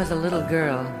when I was a little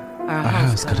girl, our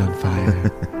house caught on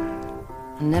fire.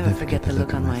 I'll never forget the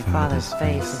look on my father's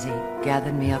face as he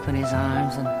gathered me up in his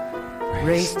arms and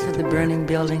raced to the burning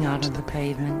building out on the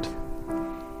pavement.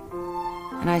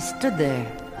 And I stood there,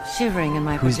 shivering in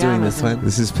my Who's pajamas. doing this one?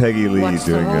 This is Peggy Lee Watched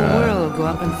doing. the whole world go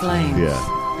up in flames.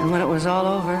 Yeah. And when it was all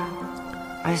over,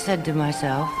 I said to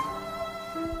myself,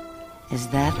 "Is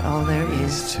that all there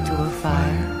is to a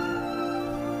fire?"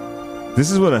 This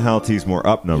is one of Hal T's more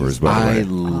up numbers, by the I way.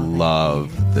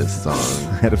 love this song.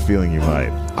 I had a feeling you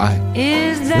might.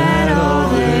 Is that all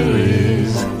there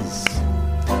is?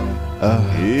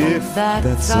 If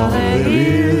That's all there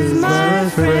is, my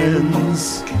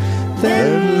friends,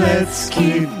 then let's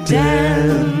keep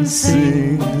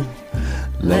dancing.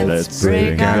 Let's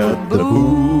break out the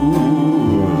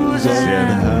booze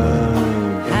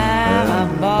and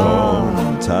have a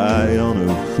ball. tie on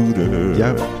a hooter.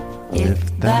 Yeah.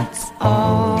 If that's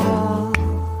all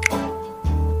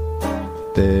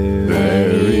There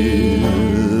is.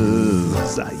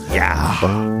 Yeah.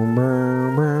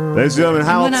 Ladies and gentlemen,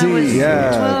 Hal When I was T.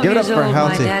 12 give it up years for old, Hal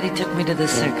my T. daddy took me to the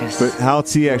circus. But Hal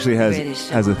T actually Greatest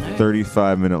has show a on earth.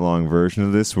 35-minute long version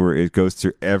of this where it goes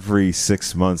through every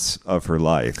 6 months of her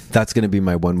life. That's going to be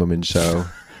my one-woman show.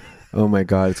 Oh my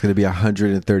God, it's going to be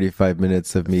 135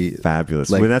 minutes of me. Fabulous.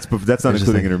 Like, Well, that's not there's just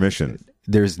including like- intermission.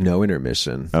 There's no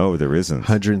intermission. Oh, there isn't.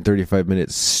 135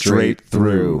 minutes straight Straight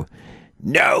through. through.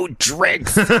 No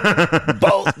drinks.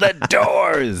 Bolt the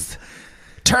doors.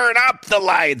 Turn up the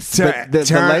lights. But the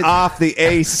Turn lights- off the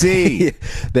AC.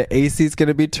 The AC is going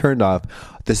to be turned off.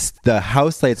 The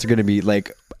house lights are going to be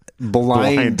like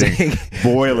blinding,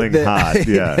 boiling hot.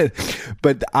 Yeah.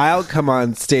 But I'll come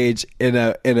on stage in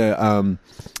a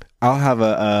I'll have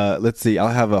I'll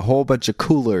have a whole bunch of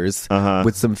coolers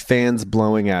with some fans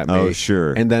blowing at me. Oh,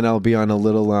 sure. And then I'll be on a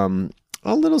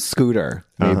little scooter,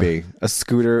 maybe a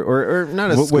scooter or not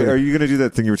a scooter. Wait, are you going to do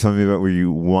that thing you were telling me about where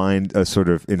you wind a sort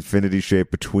of infinity shape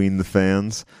between the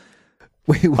fans?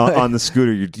 Wait, what? On the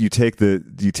scooter, you take the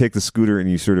scooter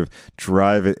and you sort of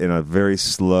drive it in a very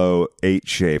slow 8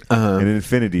 shape, in an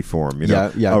infinity form, Yeah.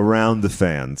 around the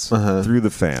fans, through the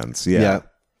fans, Yeah.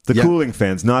 the Yeah. cooling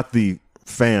fans, not the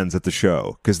fans at the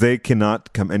show, because they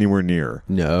cannot come anywhere near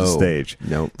the stage.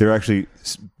 No. They're actually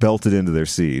belted into their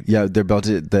seat. Yeah, they're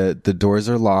belted. The doors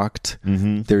are locked.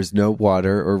 Mm-hmm. There's no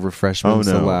water or refreshments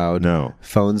allowed. No.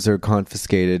 Phones are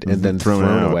confiscated and then Thrown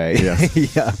thrown out. away. Yeah.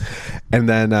 Yeah. And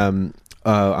then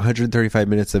 135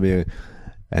 minutes of me.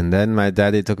 And then my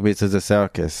daddy took me to the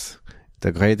circus,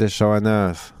 the greatest show on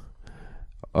earth.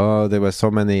 Oh, there were so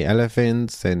many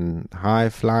elephants and high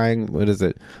flying. What is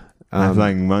it?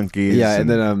 Flying monkeys. Yeah, and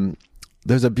then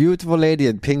there's a beautiful lady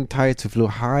in pink tights who flew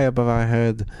high above our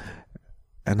head.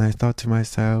 And I thought to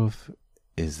myself,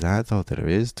 is that all there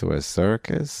is to a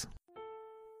circus?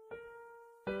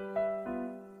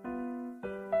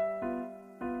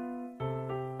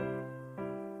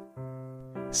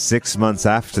 Six months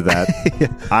after that,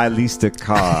 I leased a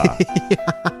car.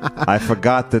 I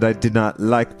forgot that I did not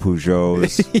like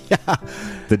Peugeots.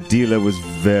 The dealer was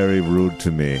very rude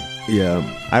to me. Yeah.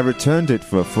 I returned it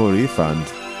for a full refund,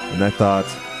 and I thought,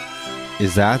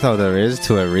 is that all there is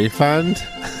to a refund?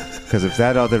 Because if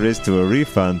that all there is to a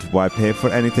refund, why pay for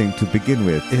anything to begin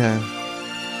with? Yeah.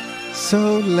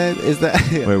 So is that?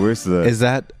 Wait, where's the? Is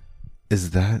that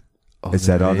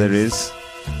all there is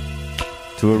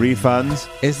to a refund?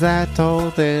 Is that all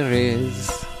there is?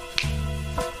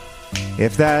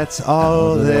 If that's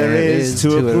all there is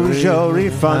to a Peugeot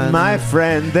refund, my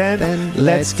friend, then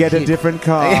let's get a different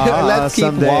car Let's keep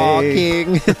someday.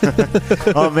 walking.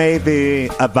 Or maybe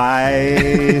a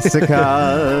bicycle.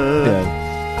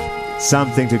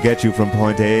 Something to get you from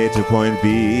point A to point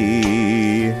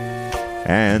B.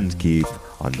 And keep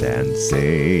on dancing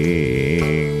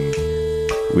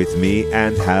with me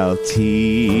and Hal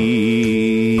T.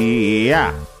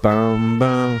 Yeah. Boom,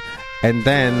 boom. And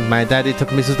then my daddy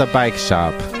took me to the bike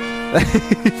shop.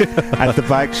 At the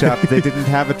bike shop, they didn't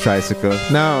have a tricycle.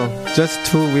 No, just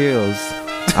 2 wheels.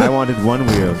 I wanted 1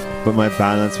 wheel, but my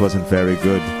balance wasn't very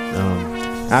good.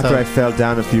 After I fell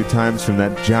down a few times from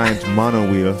that giant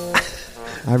mono wheel,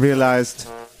 I realized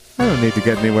I don't need to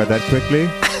get anywhere that quickly.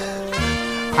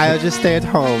 I'll just stay at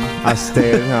home. I'll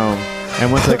stay at home.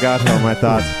 And once I got home, I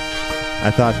thought,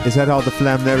 is that all the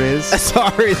phlegm there is?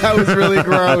 Sorry, that was really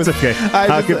gross. That's okay.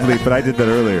 I'll get bleep, but I did that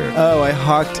earlier. Oh, I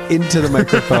hawked into the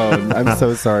microphone. I'm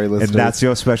so sorry, listeners. And that's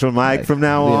your special mic from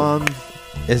now on.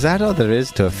 Is that all there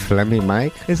is to a phlegmy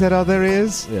mic? Is that all there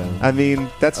is? Yeah. I mean,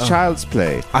 that's child's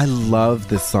play. I love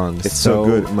this song It's so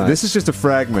good. much. This is just a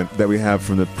fragment that we have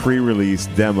from the pre-release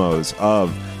demos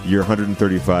of your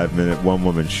 135-minute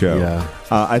one-woman show. Yeah.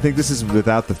 I think this is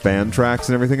without the fan tracks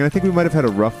and everything, and I think we might have had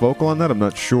a rough vocal on that. I'm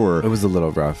not sure. It was a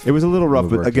little rough. It was a little rough,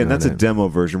 We're but again, working that's on a it. demo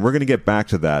version. We're going to get back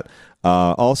to that.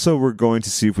 Also, we're going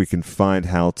to see if we can find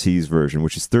Hal T's version,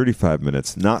 which is 35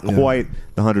 minutes. Not quite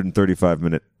the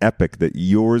 135-minute epic that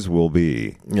yours will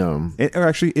be. It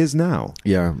actually is now.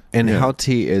 Yeah. And Hal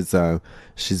T is,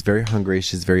 she's very hungry,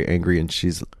 she's very angry, and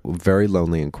she's very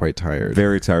lonely and quite tired.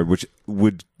 Very tired, which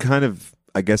would kind of,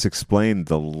 I guess, explain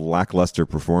the lackluster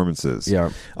performances.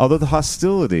 Yeah. Although the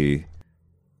hostility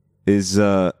is,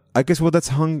 I guess, well, that's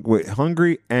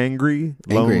hungry, angry,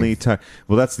 lonely, tired.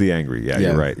 Well, that's the angry. Yeah,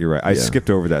 you're right. I skipped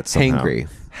over that somehow.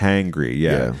 Hangry,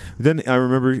 yeah. Then I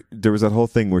remember there was that whole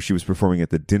thing where she was performing at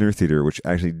the dinner theater, which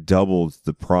actually doubled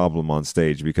the problem on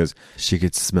stage because she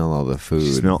could smell all the food.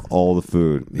 She smelled all the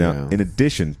food. Now, in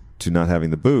addition to not having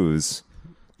the booze,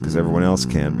 because everyone else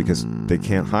can, because they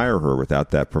can't hire her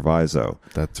without that proviso.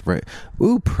 That's right.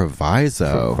 Ooh,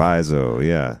 proviso. Proviso,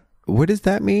 yeah. What does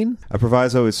that mean? A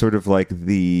proviso is sort of like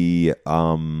the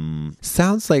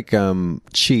sounds like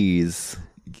cheese.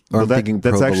 Or well, I'm thinking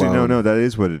that's provolone. actually no, that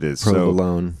is what it is.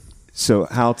 Provolone. So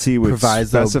Hal T would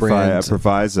Proviso specify brand. a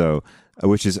proviso,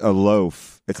 which is a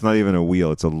loaf. It's not even a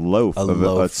wheel. It's a loaf of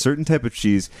a certain type of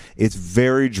cheese. It's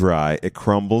very dry. It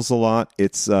crumbles a lot.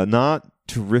 It's not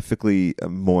terrifically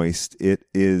moist.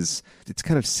 It's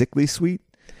kind of sickly sweet.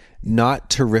 Not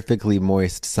terrifically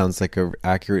moist sounds like an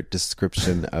accurate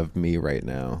description of me right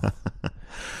now.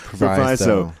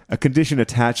 Proviso, a condition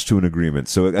attached to an agreement.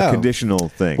 So a conditional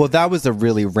thing. Well, that was a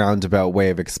really roundabout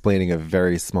way of explaining a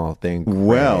very small thing. Craig.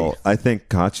 Well, I think,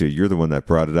 Katya, you're the one that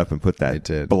brought it up and put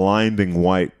that blinding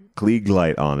white Klieg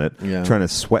light on it, trying to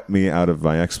sweat me out of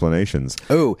my explanations.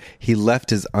 Oh, he left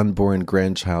his unborn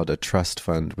grandchild a trust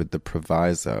fund with the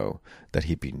proviso that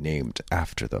he be named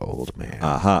after the old man.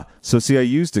 Aha. So see, I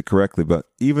used it correctly, but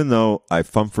even though I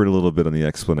fumfered a little bit on the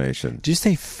explanation. Did you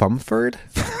say fumfered?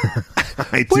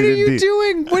 I what did are you indeed.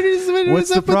 doing?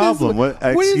 What's the problem? What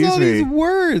Excuse is all me. these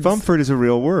words? Fumford is a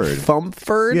real word.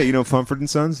 Fumford? Yeah, you know Fumford and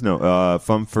Sons? No,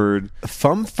 Fumford.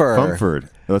 Fumford.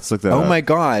 Let's look that up. Oh my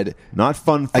God. Not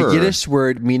funfur. A Yiddish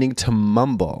word meaning to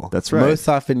mumble. That's right. Most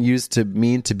often used to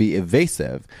mean to be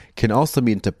evasive. Can also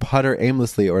mean to putter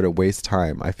aimlessly or to waste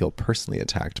time. I feel personally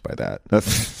attacked by that.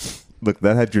 Look,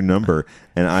 that had your number,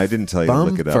 and I didn't tell you to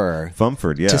look it up.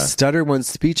 Fumford, yeah. To stutter one's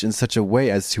speech in such a way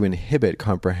as to inhibit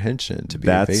comprehension, to be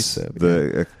evasive.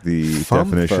 That's the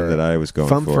definition that I was going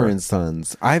for. Fumfer and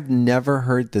Sons. I've never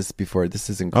heard this before. This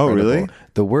is incredible. Oh, really?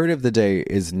 The word of the day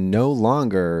is no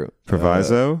longer...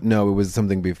 Proviso? No, it was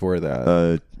something before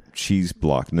that. Cheese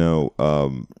block. No.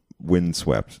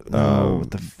 Windswept. What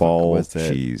the fuck ball was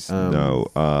it? cheese. No.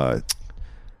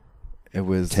 It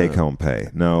was... Take home pay.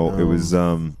 No, it was...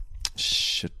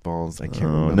 shitballs. I can't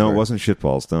remember. No, it wasn't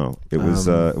shitballs. No, it was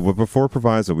well, before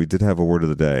proviso. We did have a word of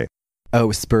the day.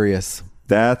 Oh, spurious.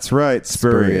 That's right,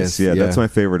 spurious. Yeah, that's my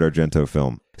favorite Argento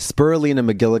film. Spirulina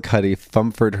McGillicuddy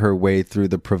fumfered her way through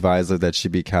the proviso that she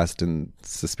be cast in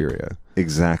Suspiria.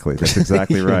 Exactly. That's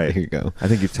exactly right. There you go. I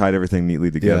think you've tied everything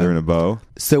neatly together in a bow.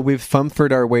 So we've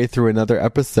fumfered our way through another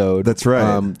episode. That's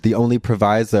right. The only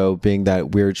proviso being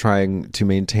that we're trying to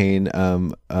maintain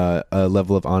a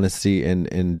level of honesty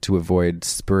and to avoid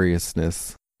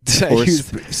spuriousness. Or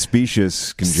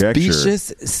specious conjecture.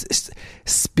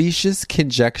 Specious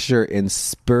conjecture and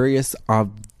spurious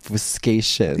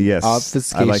obfuscation. Yes.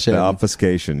 Obfuscation. I like the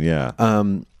obfuscation, yeah.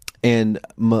 And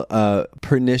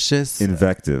pernicious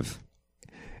invective.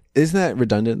 Isn't that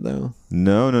redundant though?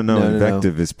 No.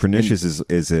 Invective is pernicious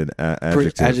is an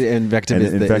adjective. Invective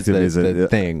is the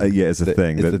thing. Is a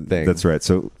thing. It's the thing. That's right.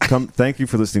 So thank you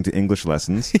for listening to English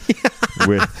lessons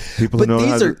with people who know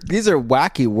these are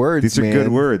wacky words. These are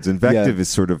good words. Invective is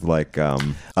sort of like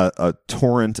a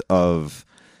torrent of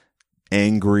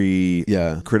angry,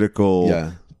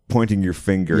 critical, pointing your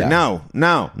finger. No.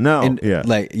 And,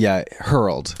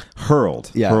 hurled.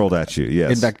 Hurled at you.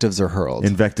 Yes. Invectives are hurled.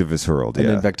 Invective is hurled. An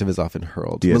invective is often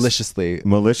hurled. Yes. Maliciously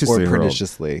or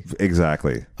perniciously.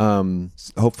 Exactly.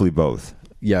 Hopefully both.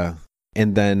 Yeah.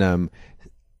 And then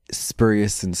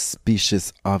spurious and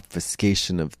specious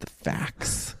obfuscation of the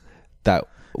facts.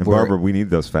 Barbara, we need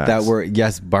those facts.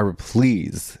 Yes, Barbara,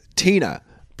 please. Tina,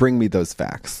 bring me those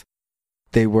facts.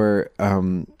 They were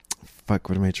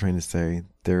what am I trying to say?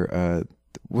 They're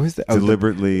what was that?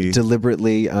 Deliberately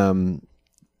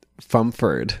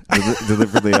fumfered.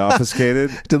 Deliberately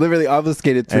obfuscated? Deliberately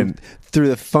obfuscated through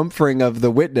the fumfering of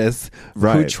the witness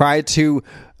who tried to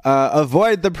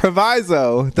avoid the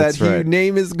proviso that he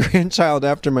name his grandchild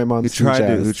after my mom's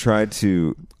who tried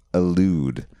to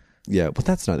elude. Yeah, well,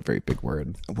 that's not a very big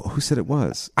word. Well, who said it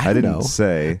was? I didn't know.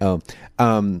 say.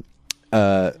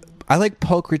 I like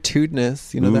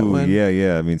pulchritudeness. You know that one?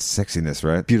 Yeah. I mean, sexiness,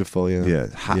 right? Beautiful, yeah. Yeah,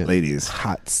 hot ladies.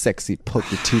 Hot, sexy,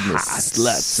 pulchritudinous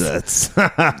sluts.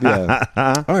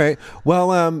 Yeah. All right.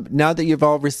 Well, now that you've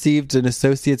all received an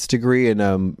associate's degree in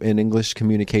English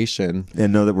communication.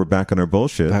 And know that we're back on our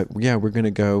bullshit. We're going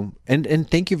to go.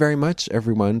 And thank you very much,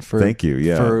 everyone, for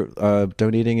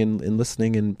donating and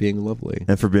listening and being lovely.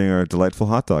 And for being our delightful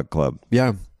hot dog club.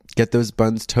 Yeah. Get those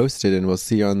buns toasted, and we'll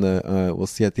see you at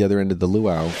the other end of the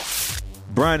luau.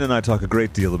 Brian and I talk a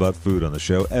great deal about food on the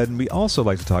show, and we also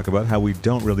like to talk about how we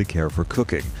don't really care for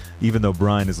cooking. Even though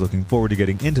Brian is looking forward to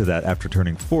getting into that after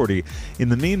turning 40, in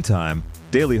the meantime,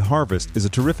 Daily Harvest is a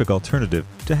terrific alternative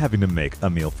to having to make a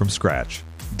meal from scratch.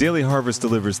 Daily Harvest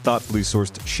delivers thoughtfully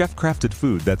sourced, chef-crafted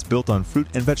food that's built on fruit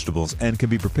and vegetables and can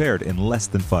be prepared in less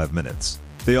than 5 minutes.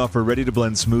 They offer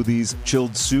ready-to-blend smoothies,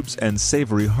 chilled soups, and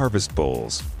savory harvest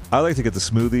bowls. I like to get the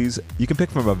smoothies. You can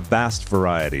pick from a vast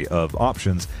variety of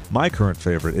options. My current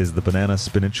favorite is the banana,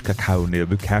 spinach, cacao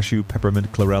nib, cashew,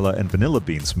 peppermint, chlorella, and vanilla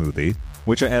bean smoothie,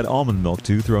 which I add almond milk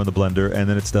to, throw in the blender, and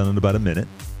then it's done in about a minute.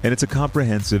 And it's a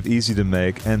comprehensive, easy to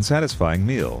make, and satisfying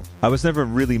meal. I was never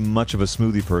really much of a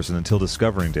smoothie person until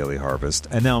discovering Daily Harvest,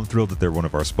 and now I'm thrilled that they're one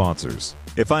of our sponsors.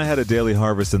 If I had a Daily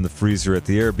Harvest in the freezer at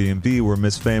the Airbnb where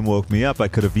Miss Fame woke me up, I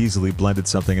could have easily blended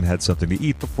something and had something to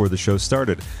eat before the show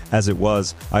started. As it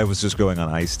was, I was just going on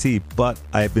iced tea, but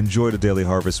I have enjoyed a Daily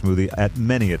Harvest smoothie at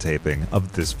many a taping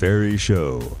of this very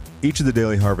show. Each of the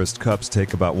Daily Harvest cups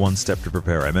take about 1 step to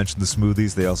prepare. I mentioned the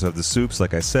smoothies. They also have the soups,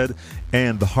 like I said,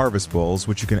 and the harvest bowls,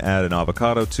 which you can add an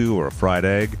avocado to or a fried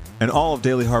egg. And all of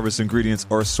Daily Harvest ingredients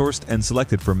are sourced and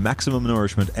selected for maximum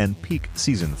nourishment and peak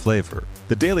season flavor.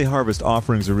 The Daily Harvest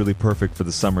offerings are really perfect for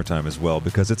the summertime as well,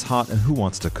 because it's hot, and who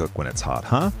wants to cook when it's hot,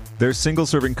 huh? Their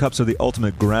single-serving cups are the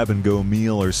ultimate grab-and-go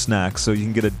meal or snack, so you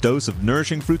can get a dose of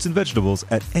nourishing fruits and vegetables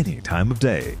at any time of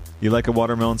day. You like a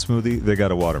watermelon smoothie? They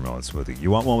got a watermelon smoothie.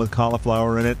 You want one with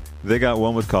cauliflower in it? They got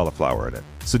one with cauliflower in it.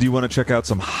 So do you want to check out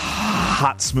some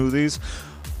hot smoothies?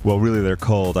 Well, really, they're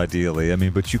cold, ideally.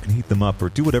 But you can heat them up or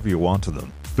do whatever you want to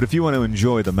them. But if you want to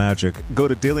enjoy the magic, go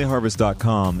to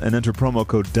dailyharvest.com and enter promo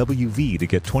code WV to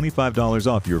get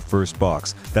 $25 off your first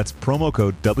box. That's promo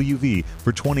code WV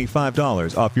for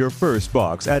 $25 off your first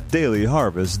box at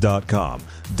dailyharvest.com.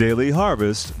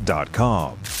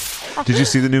 dailyharvest.com. Did you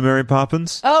see the new Mary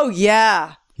Poppins? Oh,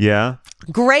 yeah. Yeah?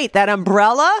 Great. That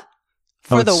umbrella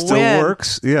for the win. It still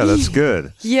works? Yeah, that's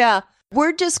good. Yeah.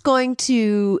 We're just going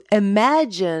to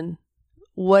imagine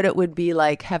what it would be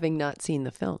like having not seen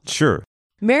the film. Sure.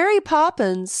 Mary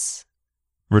Poppins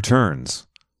returns.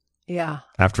 Yeah.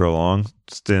 After a long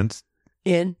stint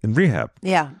in rehab.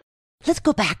 Yeah. Let's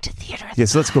go back to theater.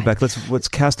 Yes, let's go back. Let's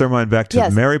cast our mind back to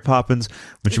Mary Poppins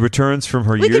when she returns from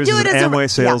her years as an Amway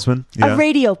salesman. Yeah. A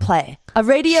radio play. A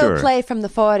radio play from the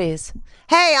 40s.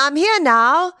 Hey, I'm here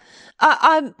now.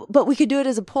 But we could do it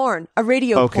as a porn. A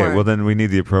radio porn. Okay, well then we need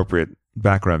the appropriate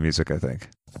background music, I think.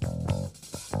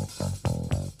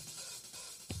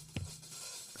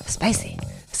 Spicy.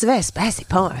 It's a very spicy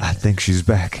porn. I think she's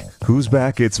back. Who's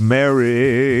back? It's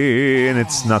Mary. And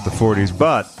it's not the 40s,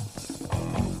 but...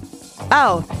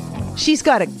 Oh, she's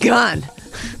got a gun.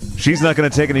 She's not going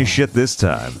to take any shit this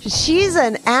time. She's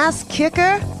an ass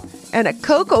kicker and a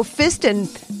cocoa fisting,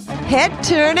 head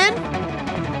turning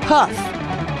huff.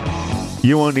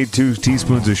 You won't need 2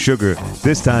 teaspoons of sugar.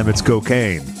 This time it's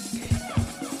cocaine.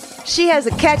 She has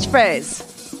a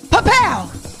catchphrase.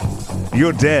 Pa-pow!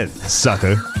 You're dead,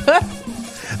 sucker.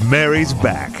 Mary's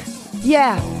back.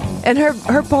 Yeah, and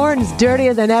her porn's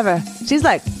dirtier than ever. She's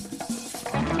like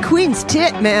Queen's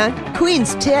tit, man.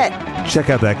 Queen's tit. Check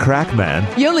out that crack, man.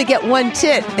 You only get one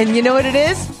tit, and you know what it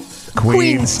is?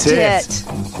 Queen's tit.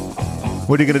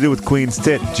 What are you going to do with Queen's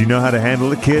tit? Do you know how to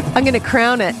handle it, kid? I'm going to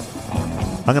crown it.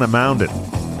 I'm going to mound it.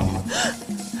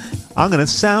 I'm going to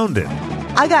sound it.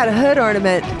 I got a hood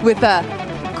ornament with a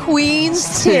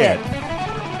Queen's tit.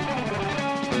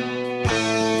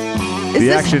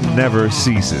 The action never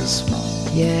ceases.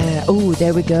 Yeah. Oh,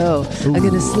 there we go. Ooh. I'm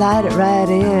going to slide it right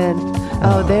in.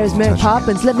 Oh, there's Mary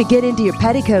Poppins. Let me get into your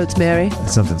petticoats, Mary.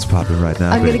 Something's popping right now.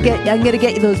 I'm gonna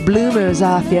get you those bloomers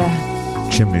off you.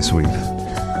 Chimney sweep.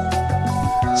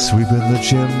 Sweeping the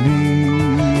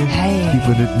chimney. Hey.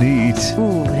 Keeping it neat.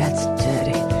 Ooh, that's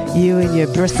dirty. You and your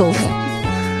bristles.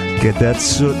 Get that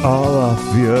soot all off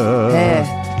you. Hey,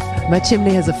 my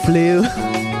chimney has a flue.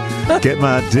 Get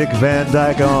my Dick Van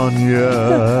Dyke on you.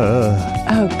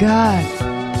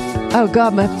 Oh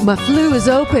God, my flue is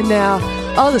open now.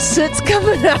 All the soot's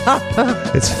coming out.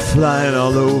 It's flying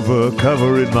all over,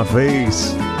 covering my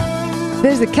face.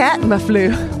 There's a cat in my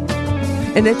flue,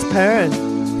 and it's purring.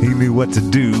 He knew what to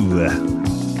do.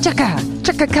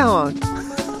 Chaka Khan.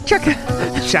 Chaka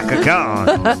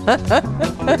Khan.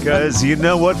 Because you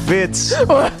know what fits?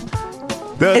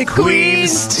 The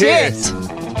Queen's tit.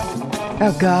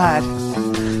 Oh, God.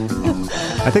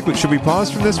 I think should we pause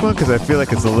from this one? Because I feel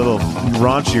like it's a little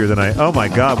raunchier than oh my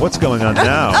God, what's going on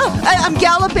now? I'm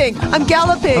galloping.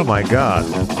 Oh my God.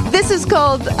 This is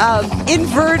called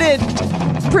inverted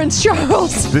Prince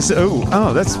Charles.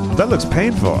 That looks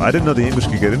painful. I didn't know the English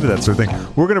could get into that sort of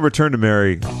thing. We're going to return to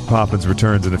Mary Poppins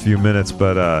Returns in a few minutes,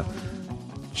 but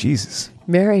Jesus.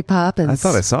 Mary Poppins. I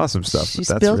thought I saw some stuff. She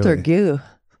spilled her goo.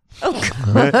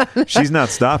 Oh, She's not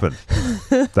stopping.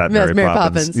 That Mary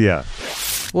Poppins. Yeah.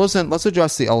 Well, listen, let's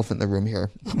address the elephant in the room here.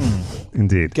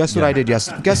 Indeed. Guess what I did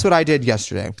yesterday? Guess what I did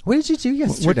yesterday? What did you do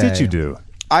yesterday? What did you do?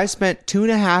 I spent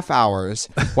 2.5 hours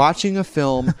watching a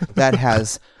film that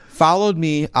has followed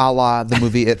me a la the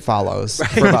movie It Follows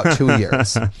for about 2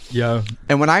 years. Yeah.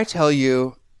 And when I tell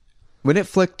you, when it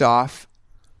flicked off,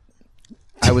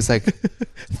 I was like...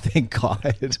 Thank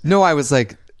God. No, I was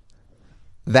like...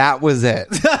 That was it.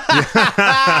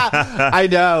 I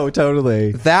know,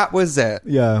 totally. That was it.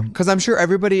 Yeah. Because I'm sure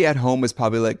everybody at home was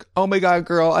probably like, oh my God,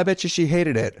 girl, I bet you she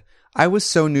hated it. I was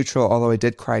so neutral, although I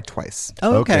did cry twice.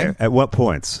 Oh, okay. At what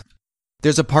points?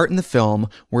 There's a part in the film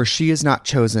where she is not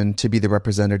chosen to be the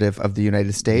representative of the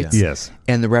United States. Yes.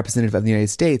 And the representative of the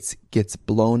United States gets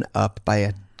blown up by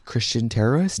a Christian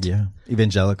terrorist. Yeah.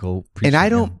 Evangelical preacher. And I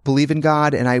don't believe in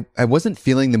God, and I wasn't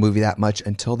feeling the movie that much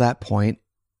until that point.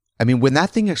 I mean, when that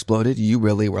thing exploded, you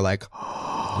really were like,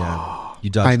 yeah,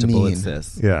 you dodged a bullet,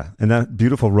 sis. Yeah, and that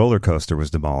beautiful roller coaster was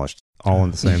demolished all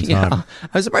in the same time. I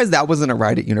was surprised that wasn't a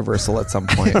ride at Universal at some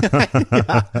point.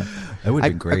 That would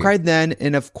have been great. I cried then,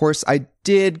 and of course, I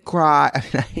did cry. I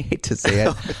mean, I hate to say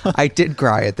it. I did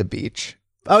cry at the beach.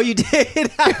 Oh, you did?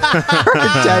 Dead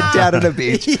dad on a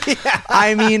beach. Yeah.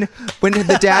 I mean, when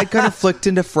the dad kind of flicked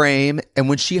into frame and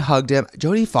when she hugged him,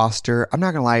 Jodie Foster, I'm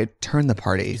not going to lie, turned the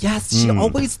party. Yes, she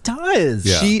always does.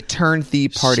 Yeah. She turned the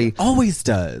party. She always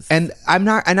does. And I'm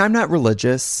not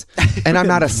religious and I'm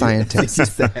not a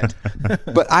scientist.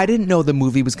 But I didn't know the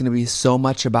movie was going to be so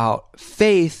much about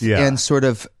faith and sort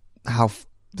of how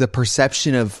the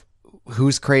perception of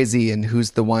who's crazy and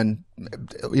who's the one.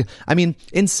 I mean,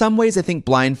 in some ways, I think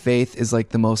blind faith is like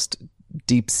the most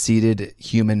deep-seated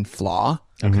human flaw.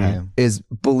 Okay. Is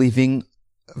believing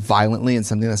violently in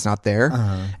something that's not there.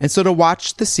 And so to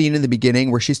watch the scene in the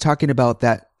beginning where she's talking about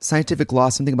that scientific law,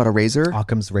 something about a razor.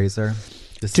 Occam's razor.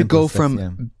 To go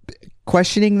from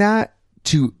questioning that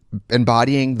to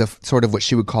embodying the sort of what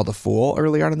she would call the fool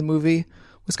early on in the movie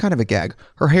was kind of a gag.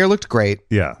 Her hair looked great.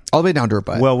 Yeah. All the way down to her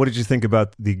butt. Well, what did you think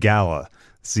about the gala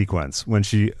sequence when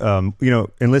she,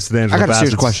 enlisted Angela Bassett's I got a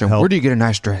serious question. help? Where do you get a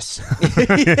nice dress?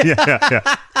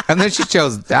 yeah. And then she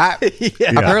chose that.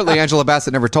 Yeah. Apparently, Angela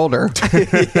Bassett never told her.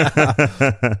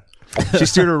 She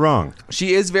steered her wrong.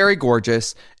 She is very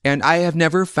gorgeous, and I have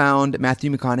never found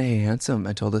Matthew McConaughey handsome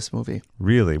until this movie.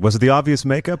 Really? Was it the obvious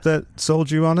makeup that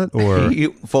sold you on it, or he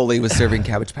fully was serving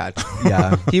Cabbage Patch?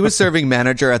 Yeah, he was serving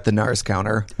manager at the NARS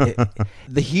counter.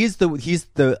 He's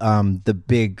the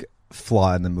big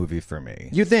flaw in the movie for me.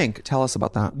 You think? Tell us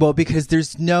about that. Well, because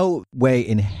there's no way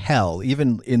in hell,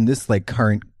 even in this like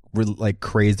current like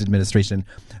crazed administration,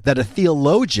 that a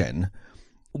theologian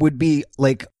would be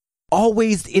like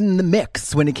always in the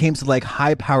mix when it came to like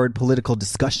high-powered political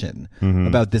discussion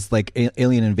about this like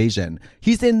alien invasion.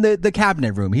 He's in the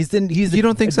cabinet room. He's You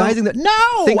don't think so?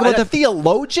 No, Think about the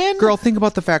theologian. Girl, think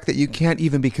about the fact that you can't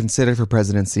even be considered for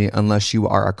presidency unless you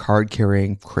are a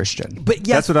card-carrying Christian. But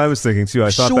yes, that's what I was thinking too.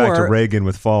 I thought back to Reagan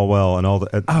with Falwell and all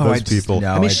those people.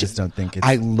 No, I just don't think it's.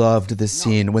 I loved the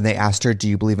scene when they asked her, "Do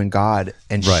you believe in God?"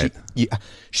 And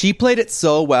she played it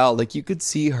so well. Like you could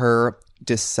see her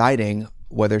deciding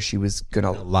whether she was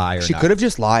gonna lie or she not. could have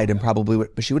just lied and probably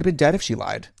would, but she would have been dead if she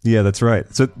lied. Yeah, that's right.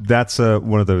 So that's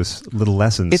one of those little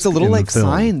lessons. It's a little in like the film.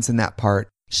 signs in that part.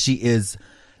 She is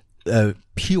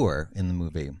pure in the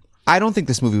movie. I don't think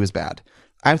this movie was bad.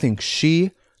 I think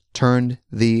she turned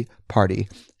the party.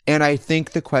 And I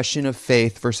think the question of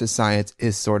faith versus science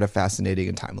is sort of fascinating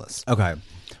and timeless. Okay.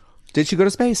 Did she go to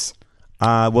space?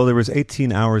 Well, there was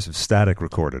 18 hours of static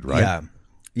recorded, right?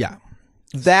 Yeah.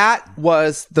 That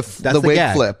was the wig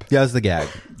gag. flip. Yeah, that was the gag.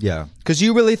 Yeah. Because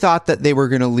you really thought that they were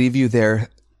going to leave you there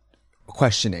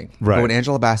questioning. Right. But when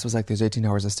Angela Bassett was like, there's 18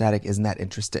 hours of static, isn't that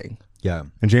interesting? Yeah.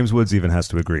 And James Woods even has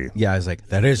to agree. Yeah, I was like,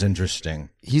 that is interesting.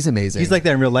 He's amazing. He's like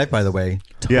that in real life, by the way.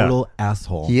 Total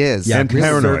asshole. He is. Yeah, And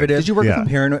paranoid. conservative. Did you work with him?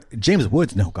 Paranoid. James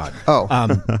Woods? No, God.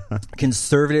 Oh.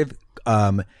 Conservative,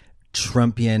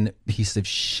 Trumpian piece of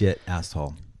shit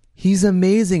asshole. He's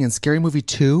amazing in Scary Movie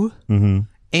 2. Mm-hmm.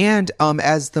 And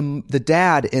as the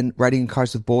dad in Riding in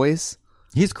Cars with Boys.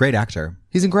 He's a great actor.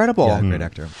 He's incredible. Yeah, great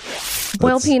actor.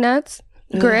 Boiled peanuts,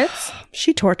 grits.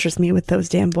 She tortures me with those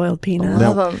damn boiled peanuts.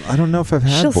 Love them. I don't know if I've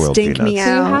had She'll boiled stink peanuts. me So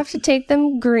you out. have to take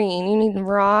them green. You need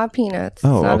raw peanuts.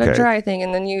 Oh, it's not okay. a dry thing.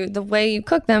 And then the way you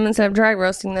cook them instead of dry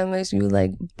roasting them is you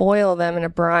like boil them in a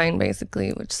brine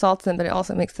basically, which salts them, but it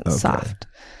also makes them soft.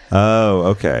 Oh,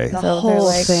 okay. The So whole they're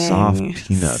like thing. Soft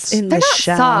peanuts. In they're the not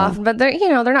shell. soft, but they're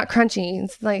they're not crunchy.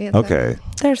 It's like Okay.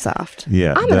 They're soft.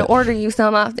 Yeah. I'm gonna order you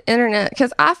some off the internet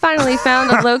because I finally found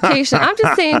a location. I'm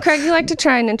just saying, Craig, you like to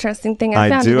try an interesting thing. I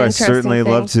found do. an I interesting certainly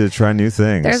thing. love to try new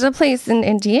things. There's a place in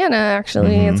Indiana,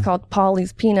 actually. It's called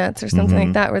Polly's Peanuts or something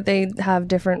like that, where they have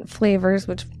different flavors,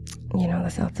 which, the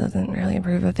South doesn't really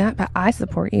approve of that. But I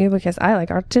support you because I like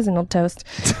artisanal toast.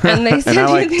 And they and send I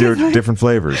you like these different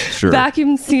flavors. Sure.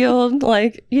 vacuum sealed,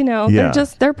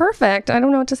 they're perfect. I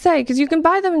don't know what to say because you can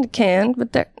buy them in a can,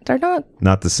 but they're not,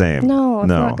 Not the same. No, it's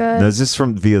not good. Now, is this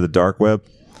from via the dark web?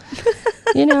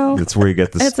 That's where you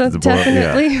get this. It's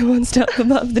definitely one step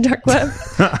above the dark web.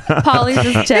 Polly's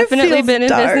has definitely feels been in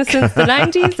dark. business since the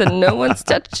 90s, and no one's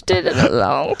touched it in a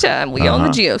long time. We own the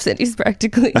GeoCities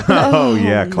practically. Oh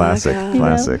yeah, classic, God.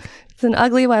 classic. It's an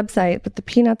ugly website, but the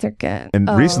peanuts are good. And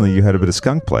recently, you had a bit of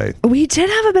skunk play. We did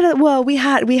have a bit of, we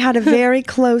had a very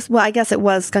close, I guess it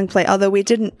was skunk play, although we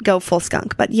didn't go full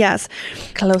skunk, but yes.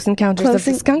 Close encounters of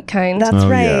the skunk kind. That's Oh,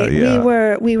 right.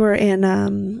 yeah. We were in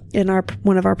our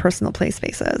one of our personal play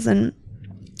spaces, and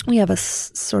we have a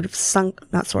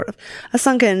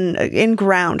sunken in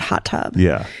ground hot tub.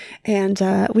 Yeah. And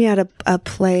we had a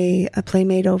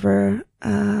playmate over,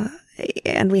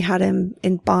 and we had him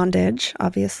in bondage,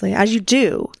 obviously, as you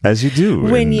do. As you do.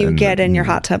 When you get in your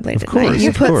hot tub late of at course, night. You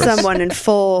of put course. someone in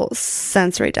full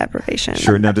sensory deprivation.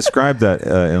 Sure. Now, describe that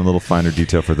in a little finer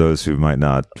detail for those who might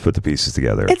not put the pieces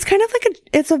together. It's kind of like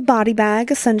it's a body bag,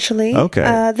 essentially.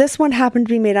 Okay. This one happened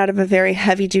to be made out of a very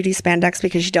heavy duty spandex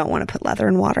because you don't want to put leather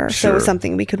in water. So it was Sure.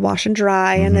 something we could wash and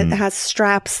dry, and it has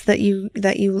straps that you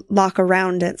lock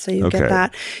around it. So you Okay. get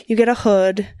that. You get a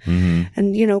hood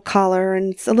and, collar,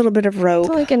 and it's a little bit of rope.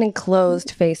 It's like an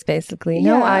enclosed face, basically.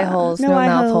 No Yeah, eye holes, no no eye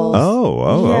mouth holes.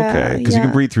 holes. Yeah, okay. Because you yeah.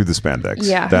 can breathe through the spandex.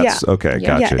 Yeah. That's okay.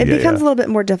 Yeah. Gotcha. Yeah, it becomes a little bit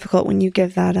more difficult when you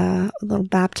give that a little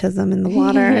baptism in the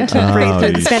water to Oh, breathe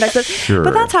through the spandex. But, sure.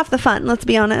 but that's half the fun, let's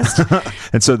be honest.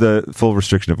 And so the full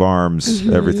restriction of arms,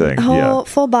 everything.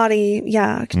 Full body,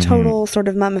 total sort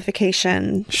of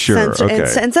mummification. Sure,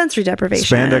 okay. And sensory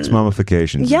deprivation. Spandex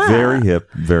mummification. Yeah. Very hip,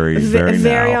 very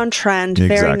now. on trend,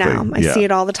 very Exactly, now. I yeah. see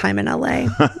it all the time in LA.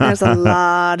 There's a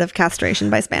lot of castration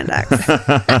by spandex.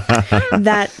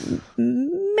 That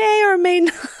may or may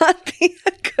not be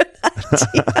a good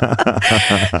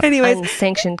idea. Anyways,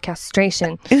 Unsanctioned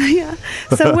castration. yeah.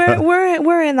 So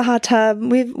we're in the hot tub.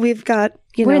 We've got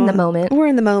We're in the moment. We're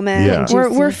in the moment. Yeah.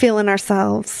 We're feeling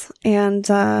ourselves. And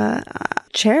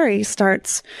Cherry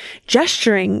starts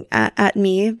gesturing at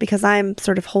me because I'm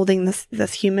sort of holding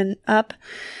this human up.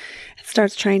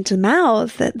 Starts trying to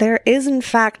mouth that there is in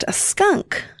fact a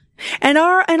skunk. And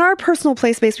our personal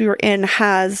play space we were in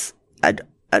has a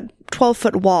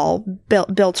 12-foot wall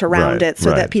built around it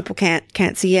so that people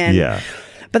can't see in. Yeah.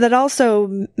 But that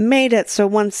also made it so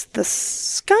once the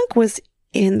skunk was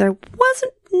in, there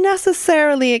wasn't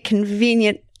necessarily a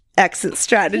convenient exit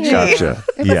strategy. Gotcha.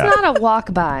 It was not a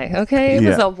walk by, okay? It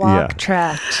was a walk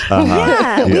tract.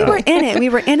 Yeah, we were in it. We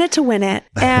were in it to win it.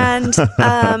 And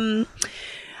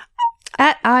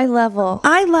at eye level.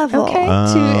 Okay.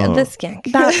 To the skank.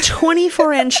 About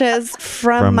 24 inches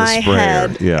from my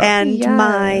head and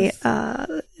my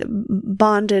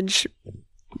bondage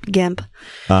gimp.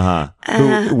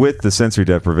 Who, with the sensory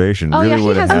deprivation, really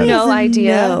would have had no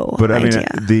idea. But I mean,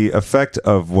 the effect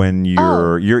of when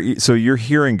your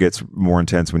hearing gets more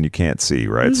intense when you can't see,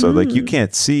 right? So like you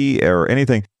can't see or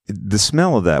anything. The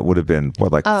smell of that would have been 4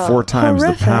 times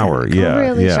horrific. the power. Yeah,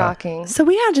 really shocking. So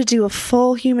we had to do a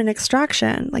full human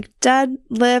extraction, like dead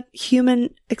lip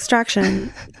human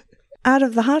extraction out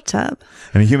of the hot tub.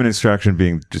 And a human extraction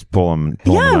being just pull them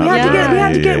we out.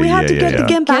 had to get the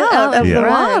gimp out of the Right.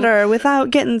 water without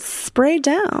getting sprayed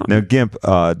down. Now, GIMP,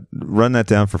 run that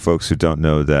down for folks who don't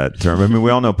know that term. I mean,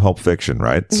 we all know Pulp Fiction,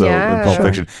 right? So in Pulp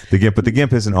Fiction, the GIMP, but the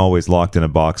GIMP isn't always locked in a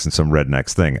box in some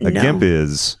redneck's thing. A GIMP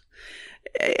is...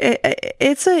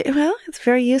 It's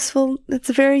very useful. It's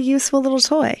a very useful little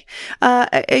toy.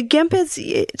 A GIMP is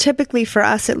typically, for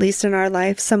us at least in our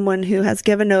life, someone who has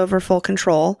given over full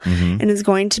control and is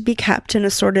going to be kept in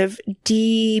a sort of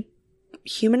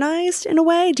dehumanized, in a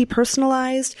way,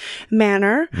 depersonalized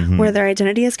manner where their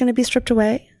identity is going to be stripped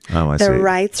away. Their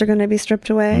rights are going to be stripped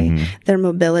away. Their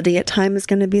mobility at time is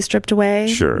going to be stripped away.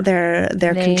 Sure. Their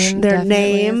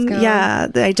name,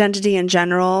 the identity in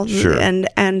general,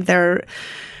 and their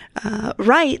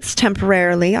rights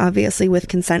temporarily, obviously with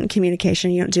consent and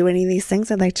communication. You don't do any of these things.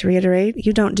 I'd like to reiterate,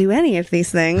 you don't do any of these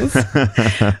things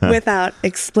without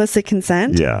explicit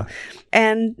consent. Yeah.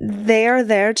 And they are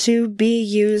there to be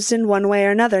used in one way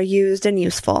or another, used and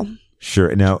useful.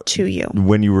 Sure. Now, to you,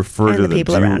 when you refer and to the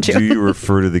people around you, do you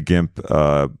refer to the GIMP?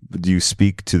 Do you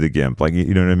speak to the GIMP? Like,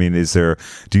 you know what I mean? Do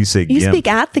you say you GIMP? speak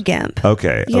at the GIMP?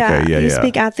 Okay. Yeah. You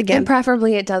speak at the GIMP. And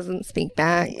preferably it doesn't speak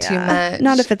back too much.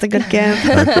 Not if it's a good GIMP.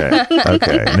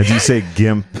 Okay. Now, do you say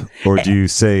GIMP, or do you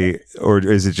say, or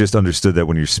is it just understood that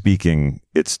when you're speaking,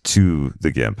 it's to the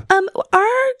GIMP? Our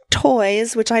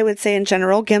toys, which I would say in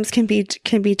general, GIMPs can be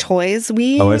toys.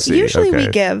 We usually we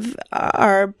give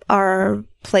our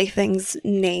playthings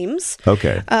names.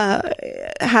 Okay.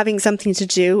 Having something to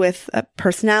do with a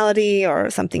personality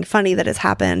or something funny that has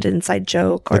happened, an inside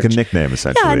joke. Or like a nickname,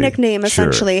 essentially. Yeah, a nickname,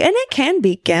 essentially. And it can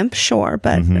be GIMP, sure,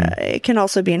 but it can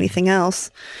also be anything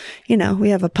else. You know, we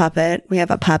have a puppet, we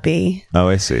have a puppy. Oh,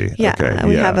 I see. Yeah, okay.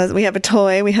 we have a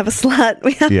toy, we have a slut,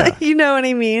 we have, you know what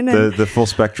I mean? And the full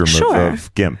spectrum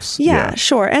of GIMPs. Yeah,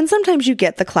 sure. And sometimes you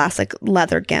get the classic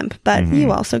leather GIMP, but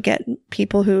you also get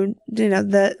people who, you know,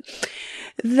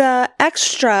 the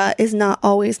extra is not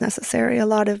always necessary. A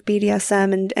lot of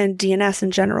BDSM and DNS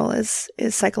in general is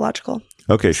psychological.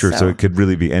 Okay, sure. So it could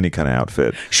really be any kind of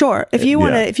outfit. Sure. If you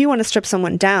want to strip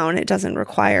someone down, it doesn't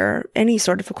require any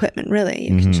sort of equipment, really.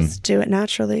 You can just do it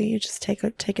naturally. You just take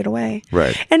it away.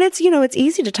 Right. And it's, you know, it's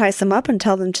easy to tie them up and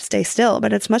tell them to stay still,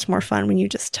 but it's much more fun when you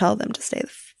just tell them to stay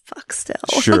the fuck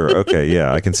still. Sure. Okay.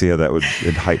 Yeah, I can see how that would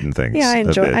heighten things. Yeah,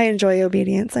 I enjoy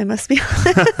obedience. I must be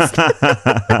honest.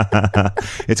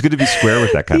 It's good to be square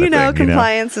with that kind of thing.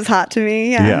 Compliance is hot to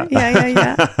me. Yeah.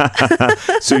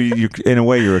 So you, in a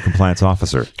way, you're a compliance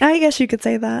officer. I guess you could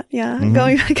say that. Yeah.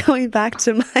 Going back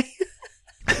to my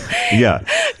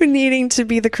needing to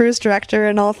be the cruise director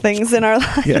and all things in our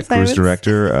lives. Yeah, cruise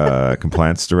director,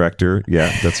 compliance director.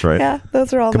 Yeah, that's right. Yeah,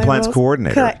 those are all compliance my roles.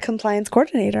 Coordinator. Compliance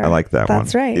coordinator. I like that one.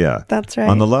 That's right. Yeah, that's right.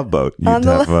 On the Love Boat, you'd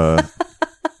have.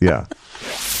 Yeah.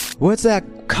 What's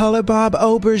that color, Bob?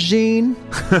 Aubergine?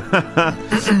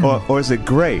 or is it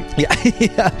great?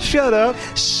 Yeah. Shut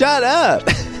up.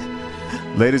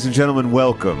 Ladies and gentlemen,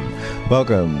 welcome.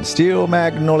 Steel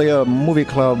Magnolia Movie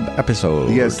Club episode.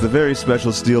 Yes, the very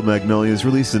special Steel Magnolias,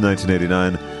 released in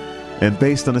 1989 and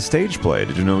based on a stage play.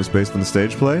 Did you know it was based on a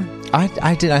stage play?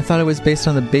 I did. I thought it was based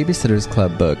on the Babysitter's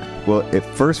Club book. Well, it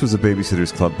first was a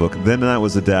Babysitter's Club book, then that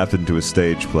was adapted into a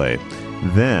stage play.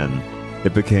 Then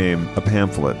it became a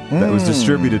pamphlet that was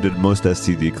distributed at most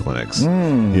STD clinics.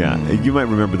 Yeah, you might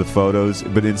remember the photos,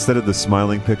 but instead of the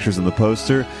smiling pictures in the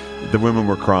poster, the women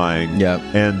were crying. Yeah.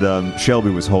 And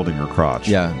Shelby was holding her crotch.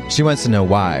 Yeah. She wants to know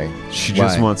why. She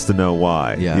just wants to know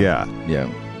why. Yeah.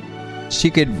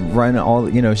 She could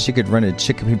run she could run a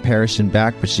Chicopee Parish and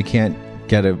back, but she can't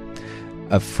get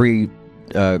a free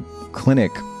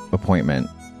clinic appointment.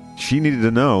 She needed to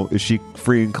know, is she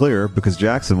free and clear? Because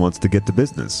Jackson wants to get to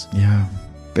business. Yeah.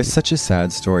 It's such a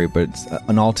sad story, but it's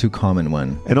an all too common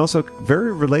one. And also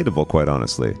very relatable, quite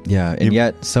honestly. Yeah, and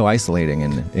yet so isolating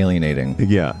and alienating.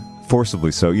 Yeah.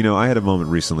 Forcibly so. You know, I had a moment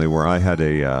recently where I had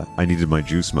I needed my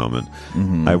juice moment.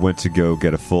 I went to go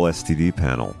get a full STD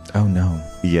panel. Oh, no.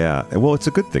 Yeah. Well, it's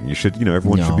a good thing. You should,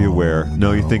 everyone should be aware.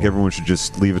 No, you think everyone should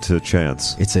just leave it to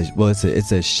chance. It's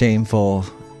a shameful,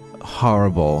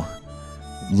 horrible,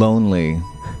 lonely,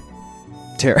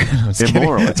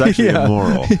 immoral. It's actually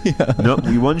immoral. Yeah. No,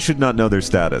 one should not know their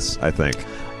status, I think.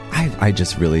 I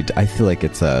just really, I feel like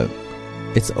it's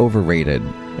overrated.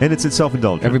 And it's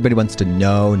self-indulgent. Everybody wants to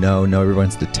know. Everybody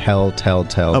wants to tell.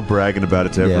 Oh, bragging about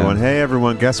it to everyone. Hey,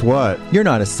 everyone, guess what? You're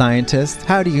not a scientist.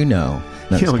 How do you know?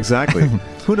 No, exactly.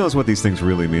 Who knows what these things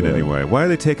really mean anyway? Why are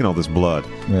they taking all this blood?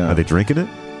 Yeah. Are they drinking it?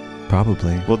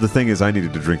 Probably. Well, the thing is, I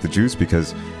needed to drink the juice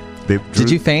because Did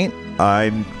you faint?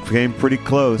 I came pretty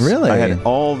close. Really? I had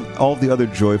all the other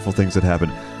joyful things that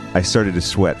happened. I started to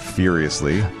sweat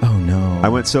furiously. Oh, no. I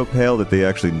went so pale that they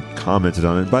actually commented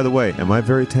on it. By the way, am I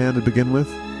very tan to begin with?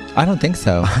 I don't think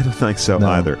so. I don't think so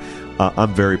either.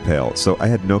 I'm very pale, so I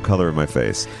had no color in my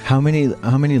face. How many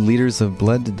liters of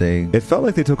blood did they? It felt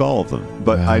like they took all of them,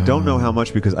 but I don't know how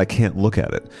much because I can't look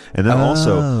at it. And then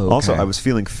also, I was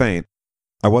feeling faint.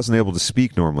 I wasn't able to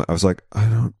speak normally. I was like, I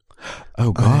don't.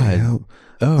 Oh God.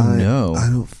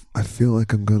 No. I feel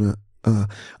like I'm gonna.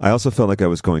 I also felt like I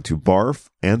was going to barf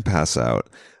and pass out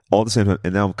all at the same time,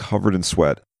 and now I'm covered in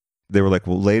sweat. They were like,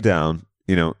 "Well, lay down."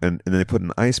 And then they put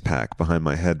an ice pack behind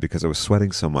my head because I was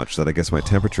sweating so much that I guess my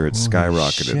temperature had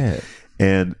skyrocketed. Shit.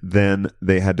 And then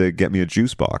they had to get me a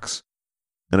juice box.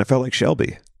 And I felt like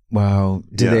Shelby. Wow.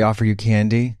 Did they offer you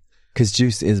candy? Because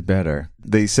juice is better.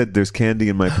 They said there's candy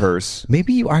in my purse.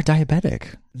 Maybe you are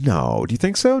diabetic. No. Do you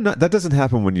think so? No, that doesn't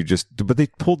happen when you but they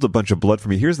pulled a bunch of blood from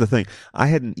me. Here's the thing. I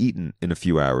hadn't eaten in a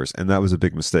few hours, and that was a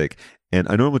big mistake. And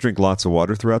I normally drink lots of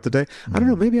water throughout the day. I don't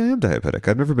know. Maybe I am diabetic.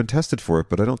 I've never been tested for it,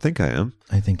 but I don't think I am.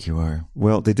 I think you are.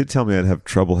 Well, they did tell me I'd have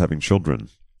trouble having children.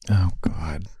 Oh,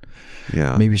 God.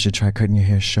 Yeah. Maybe you should try cutting your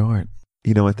hair short.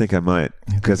 I think I might,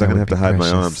 because I'm going to have to hide my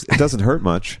arms. It doesn't hurt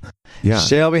much. Yeah.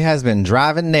 Shelby has been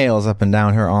driving nails up and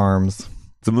down her arms.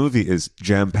 The movie is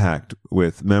jam-packed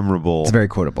with memorable... It's very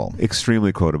quotable.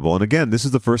 Extremely quotable. And again, this is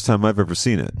the first time I've ever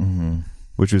seen it,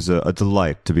 which was a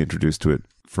delight to be introduced to it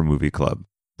for Movie Club.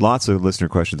 Lots of listener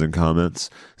questions and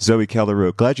comments. Zoe Keller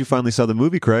wrote, "Glad you finally saw the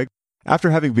movie, Craig. After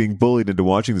having been bullied into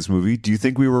watching this movie, do you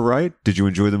think we were right? Did you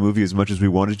enjoy the movie as much as we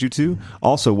wanted you to?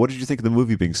 Also, what did you think of the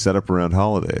movie being set up around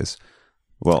holidays?"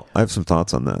 Well, I have some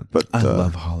thoughts on that, but I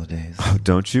love holidays. Oh,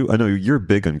 don't you? I know you're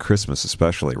big on Christmas,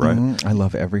 especially, right? I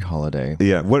love every holiday.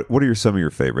 Yeah. What are some of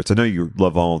your favorites? I know you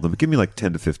love all of them. Give me like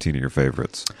 10 to 15 of your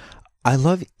favorites. I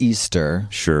love Easter.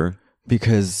 Sure.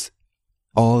 Because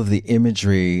all of the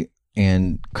imagery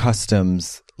and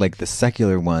customs, like the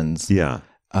secular ones,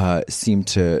 seem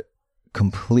to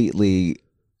completely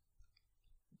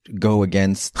go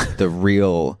against the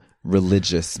real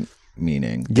religious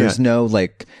meaning. There's no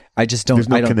I just don't. There's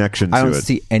no connection to it. I don't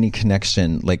see any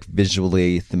connection, like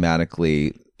visually,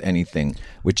 thematically, anything,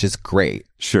 which is great.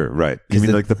 Sure, right. You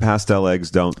mean like the pastel eggs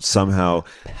don't somehow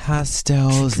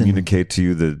communicate to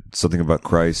you something about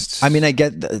Christ? I mean, I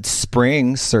get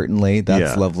spring, certainly.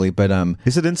 That's lovely. But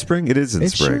is it in spring? It is in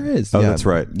spring. It sure is. Oh, that's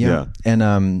right. Yeah.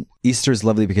 And Easter is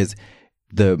lovely because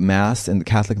the Mass and the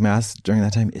Catholic Mass during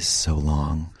that time is so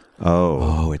long.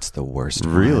 Oh, it's the worst.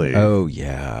 Really? One. Oh,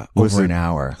 yeah. Over an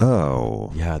hour.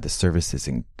 Oh. Yeah, the service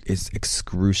is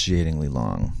excruciatingly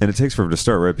long. And it takes forever to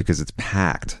start, right? Because it's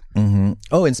packed. Mm-hmm.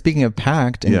 Oh, and speaking of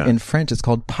packed, in French, it's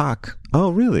called Pâques.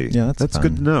 Oh, really? Yeah, that's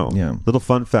good to know. Yeah. Little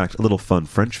fun fact, a little fun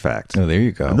French fact. Oh, there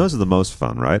you go. And those are the most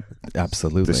fun, right?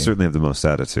 Absolutely. They certainly have the most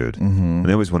attitude. And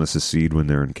they always want to secede when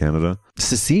they're in Canada.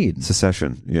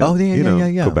 Secession. Yeah. Oh,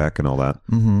 yeah. Go back and all that.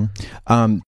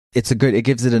 It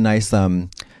gives it a nice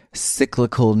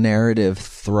cyclical narrative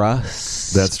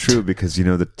thrust. That's true, because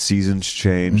the seasons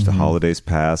change, the holidays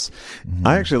pass.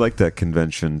 I actually like that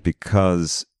convention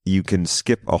because you can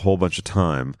skip a whole bunch of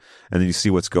time and then you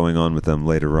see what's going on with them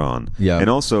later on. Yeah. And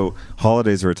also,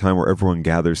 holidays are a time where everyone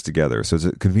gathers together. So it's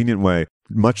a convenient way,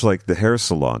 much like the hair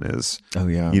salon is. Oh,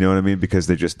 yeah. You know what I mean? Because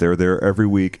they're there every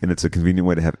week, and it's a convenient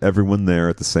way to have everyone there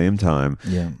at the same time.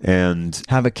 Yeah. And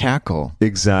have a cackle.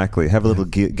 Exactly. Have a little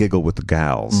giggle with the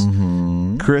gals.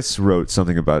 Chris wrote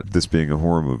something about this being a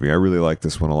horror movie. I really like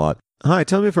this one a lot. Hi,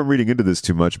 tell me if I'm reading into this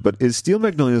too much, but is Steel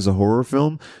Magnolias a horror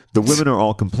film? The women are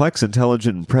all complex,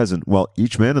 intelligent, and present, while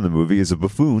each man in the movie is a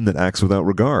buffoon that acts without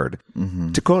regard.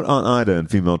 To quote Aunt Ida in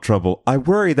Female Trouble, "I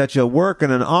worry that you'll work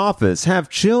in an office, have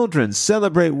children,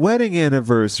 celebrate wedding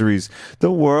anniversaries.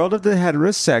 The world of the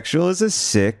heterosexual is a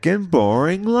sick and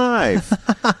boring life."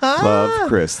 Love,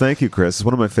 Chris. Thank you, Chris. It's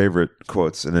one of my favorite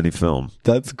quotes in any film.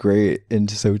 That's great and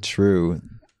so true.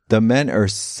 the men are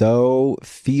so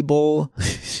feeble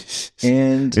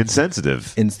and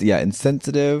insensitive.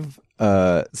 Insensitive,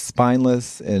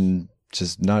 spineless, and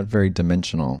just not very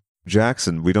dimensional.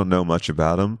 Jackson, we don't know much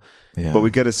about him, but we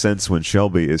get a sense when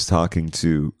Shelby is talking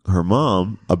to her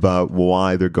mom about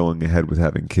why they're going ahead with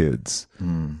having kids.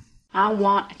 I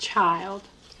want a child.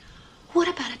 What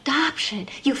about adoption?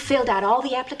 You filled out all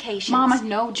the applications. Mama,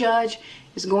 no judge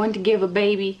is going to give a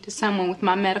baby to someone with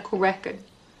my medical record.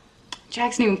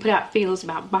 Jackson even put out feelers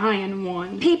about buying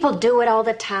one. People do it all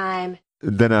the time.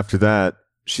 Then after that,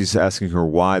 she's asking her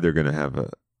why they're going to have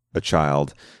a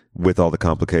child with all the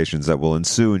complications that will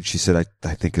ensue. And she said,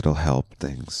 I think it'll help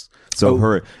things. So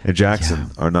her and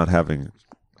Jackson are not having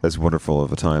as wonderful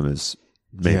of a time as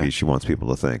maybe she wants people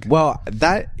to think. Well,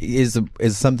 that is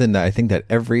something that I think that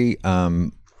every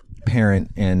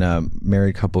parent and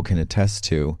married couple can attest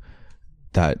to,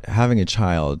 that having a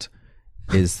child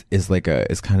is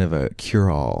kind of a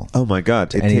cure-all. Oh my God!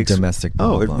 To any domestic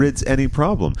problem. It rids any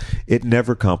problem. It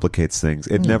never complicates things.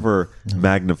 It never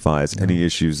magnifies any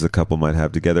issues the couple might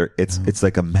have together. It's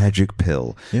like a magic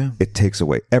pill. Yeah. It takes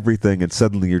away everything, and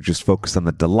suddenly you're just focused on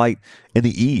the delight and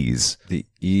the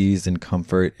ease and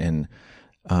comfort, and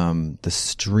the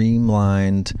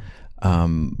streamlined,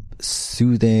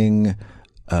 soothing.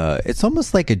 It's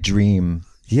almost like a dream.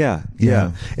 Yeah.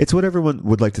 It's what everyone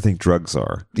would like to think drugs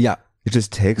are. Yeah. It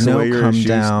just takes away your issues.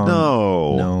 Down.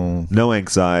 No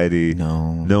anxiety.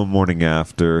 No morning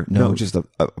after. No, just a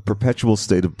perpetual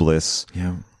state of bliss.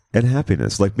 Yeah. And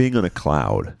happiness, like being on a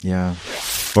cloud. Yeah.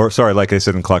 Or, sorry, like I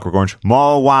said in Clockwork Orange,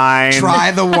 more wine.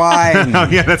 Try the wine. Oh,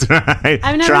 yeah, that's right.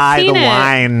 I've never Try seen the it.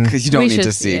 wine. Because you don't We need should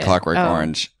to see see it. Clockwork Oh.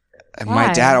 Orange. Why?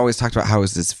 My dad always talked about how it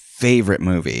was his favorite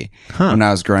movie when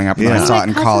I was growing up. And I saw it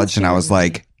in college, and I was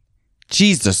like,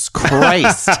 Jesus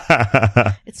Christ.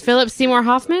 It's Philip Seymour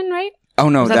Hoffman, right? Oh,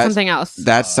 no. Is that something else?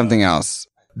 That's something else.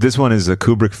 This one is a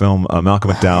Kubrick film. Malcolm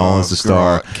McDowell is the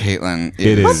star. Caitlin.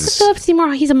 It What's is. Philip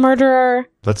Seymour? He's a murderer.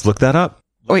 Let's look that up.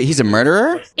 Wait, he's a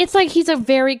murderer? It's like he's a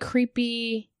very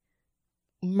creepy,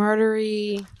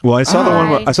 murdery. Well, I saw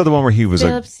the one where he was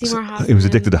Philip Seymour Hoffman. he was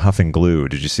addicted to huffing glue.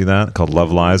 Did you see that? Called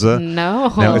Love Liza. No.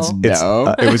 Now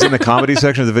it was in the comedy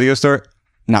section of the video store.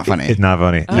 Not funny. It's not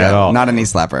funny at all. Not a knee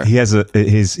slapper. He has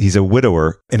he's a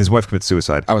widower, and his wife commits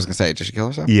suicide. I was going to say, did she kill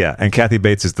herself? Yeah, and Kathy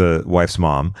Bates is the wife's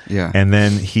mom. Yeah. And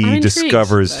then I'm he intrigued,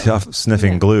 discovers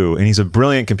sniffing glue, and he's a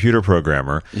brilliant computer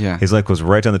programmer. Yeah. His life goes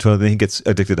right down the toilet, then he gets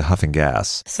addicted to huffing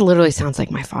gas. This literally sounds like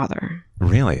my father.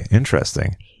 Really?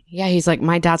 Interesting. Yeah, he's like,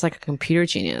 my dad's like a computer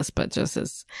genius, but just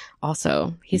is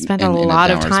also, he spent a In a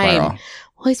lot of downward time. spiral.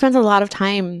 Well, he spends a lot of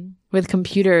time with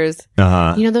computers.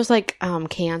 Uh-huh. You know, those like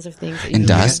cans of things. That And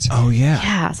dust? Oh, yeah.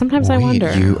 Yeah, sometimes I wonder.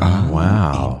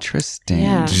 Wow. Interesting.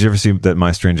 Yeah. Did you ever see that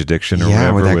My Strange Addiction or Yeah,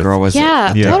 whatever? where that with- girl was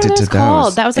Yeah, addicted what are to those those.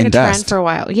 called? That was like In a trend dust. for a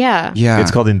while. Yeah. Yeah.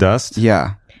 It's called In Dust?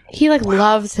 Yeah. He like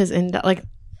loves his like,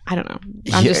 I don't know.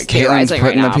 I'm just Caitlin's theorizing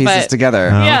putting right the now, pieces but- together.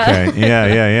 Oh, Yeah. okay.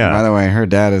 Yeah. By the way, her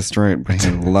dad is straight, but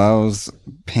he loves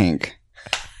Pink.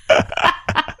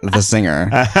 The singer.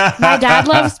 My dad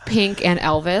loves Pink and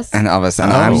Elvis. And Elvis.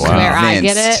 And I I'm swear I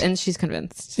get convinced. it, and she's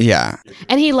convinced. Yeah.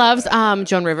 And he loves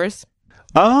Joan Rivers.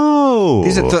 Oh.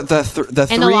 These are the And the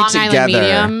three Long together. Island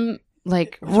Medium,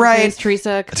 like Right.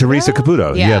 Teresa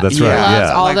Caputo. Yeah, that's he right. loves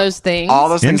Yeah. all Like, those things. All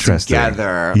those things Interesting.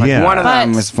 together. Like Yeah. one of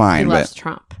them But was fine, he loves but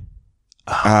Trump.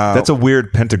 That's a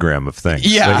weird pentagram of things.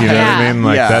 Yeah. You know what I mean?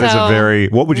 Like, Yeah. that is So, a very.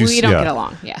 What would you We say? don't get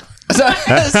along. Yeah. so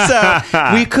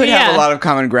we could have Yeah. a lot of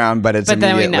common ground, but it's But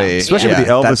then we know. immediately Especially yeah, with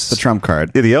the Elvis. that's the trump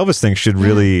card. Yeah, the Elvis thing should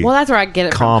really Well, that's where I get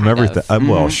it calm from, kind everything. of.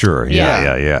 Well, sure.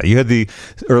 Yeah. You had the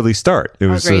early start. It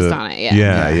was raised on it,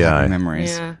 yeah. Yeah.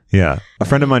 Memories. Yeah. Yeah. A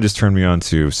friend of mine just turned me on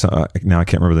to, now I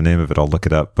can't remember the name of it. I'll look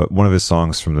it up. But one of his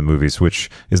songs from the movies, which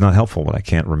is not helpful when I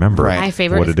can't remember Right. My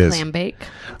favorite what is it is. Clam Bake.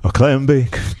 Oh, Clam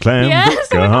Bake. Yes,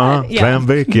 Bake. Uh-huh. yeah. Clam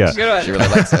Bake. Yeah. Good one. She really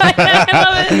likes it. I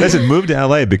love it. Listen, move to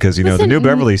LA because, the Listen, New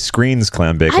Beverly screens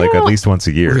Clam Bake I like at don't- least once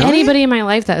a year. Anybody in my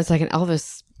life that is like an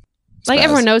Elvis, like Spaz.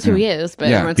 everyone knows who he is, but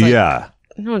Yeah. everyone's like, Yeah.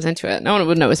 no one's into it. No one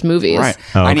would know his movies. Right.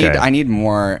 Oh, okay. I need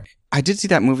more. I did see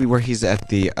that movie where he's at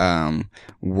the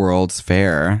World's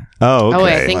Fair. Oh, okay. Oh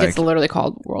wait, I think Like- it's literally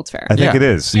called World's Fair. I think Yeah. it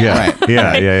is. Yeah. Right.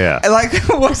 Yeah. And, like,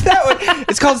 what's that one?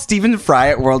 It's called Stephen Fry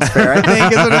at World's Fair, I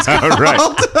think is what it's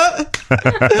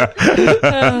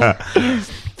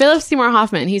called. Philip Seymour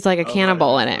Hoffman. He's like a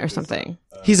cannibal in it or something.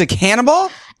 He's a cannibal?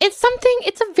 It's something.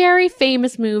 It's a very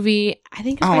famous movie. I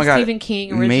think it's Oh my by God. Stephen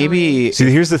King originally. Maybe.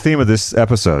 See, here's the theme of this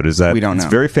episode is that We don't it's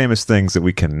know. very famous things that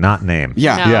we cannot name.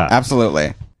 Yeah. No. Yeah.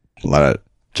 Absolutely. A lot of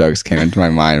jokes came into my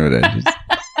mind with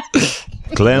it.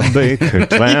 Clam Bake.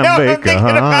 Clam Bake.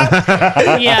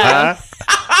 Uh-huh. Yeah.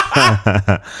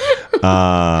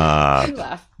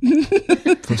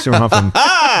 Philip Seymour Hoffman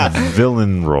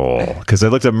villain role. Because I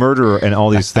looked at murderer and all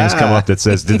these things come up that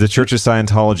says, did the Church of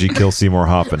Scientology kill Seymour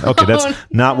Hoffman? Okay, that's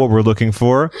not what we're looking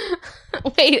for.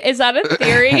 Wait, is that a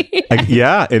theory?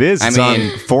 Yeah, it is. It's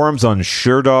on forums on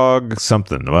Sherdog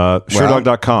something.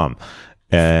 Sherdog.com.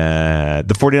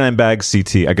 The 49 bag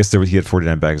CT. I guess he had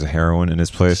 49 bags of heroin in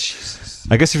his place. Jesus.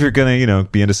 I guess if you're going to,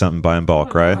 be into something, buy in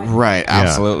bulk, right? Right,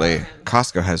 absolutely. Yeah.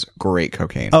 Costco has great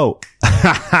cocaine. Oh.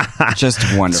 Just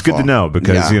wonderful. It's good to know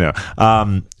because,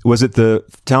 was it the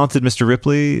talented Mr.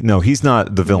 Ripley? No, he's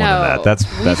not the villain in that. That's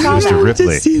Mr. Ripley.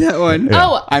 I did see that one. Yeah.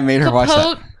 Oh, I made her watch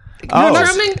that.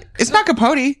 It's not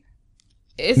Capote.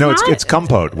 It's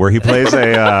Compote, where he plays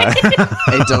a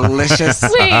delicious.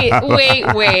 Wait.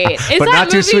 Is but that not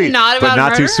too movie sweet. not about but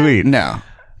not murder? too sweet. No,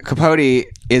 Capote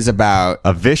is about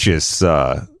a vicious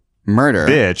murder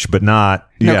bitch, but not.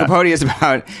 No, Capote is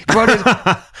about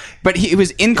but he was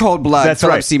in Cold Blood. That's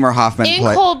Philip right. Seymour Hoffman. In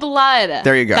Cold Blood.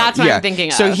 There you go. That's what I'm thinking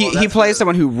of. So he plays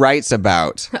someone who writes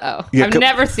about. Oh, I've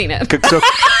never seen it.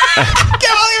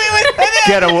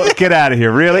 Get out of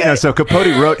here! Really? No. So Capote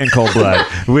wrote In Cold Blood,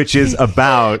 which is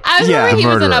about I was the wondering he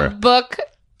was in murderer. a book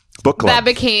club that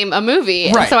became a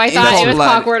movie, Right. so I thought it was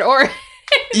Clockwork Orange.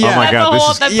 Oh my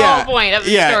God! That's the whole point of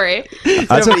the story.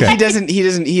 That's okay.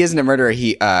 He isn't a murderer.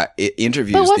 He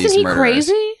interviews But wasn't these he murderers.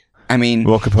 crazy? I mean,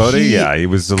 Well, Capote, he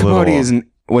was a Capote little.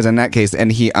 was in that case,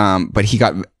 and he but he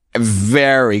got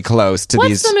very close to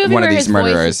What's the movie one of where these his voice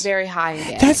murderers. is very high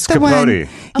again? That's the Capote. one.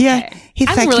 Yeah, he's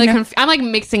I'm like, really I'm like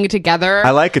mixing it together. I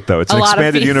like it though. It's A an lot of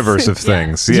expanded things. universe of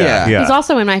things. Yeah. He's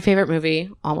also in my favorite movie,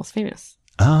 Almost Famous.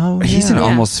 Oh, He's in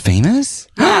Almost Famous.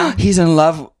 He's in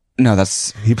love. No,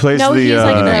 that's he plays No, the he's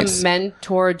like the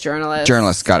mentor journalist.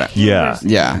 journalist. Got it. Yeah.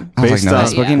 Yeah. I was like, no,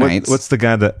 that's Boogie Nights. What's the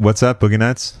guy that? What's that? Boogie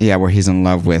Nights? Yeah, where he's in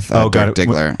love with God, Dirk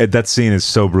Diggler. That scene is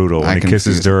so brutal. When he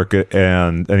kisses confused. Dirk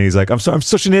and he's like, I'm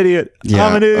such an idiot.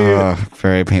 I'm an idiot.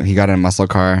 Very painful. He got in a muscle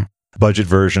car. Budget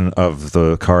version of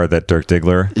the car that Dirk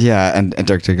Diggler. Yeah, and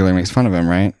Dirk Diggler makes fun of him,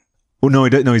 right? Well, no,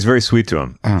 he doesn't. No, he's very sweet to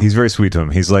him. Oh. He's very sweet to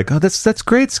him. He's like, oh, that's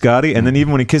great, Scotty. And then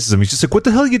even when he kisses him, he's just like, what the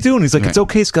hell are you doing? He's like, it's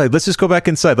okay, Scotty. Let's just go back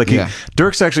inside. Like,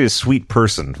 Dirk's actually a sweet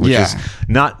person, which is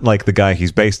not like the guy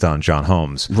he's based on, John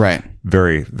Holmes. Right.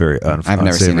 Very, very I've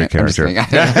never seen unsavory it. I'm just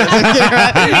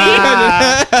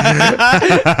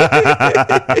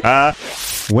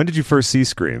character. When did you first see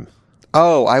Scream?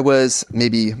 Oh, I was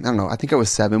maybe, I don't know, I think I was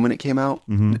 7 when it came out.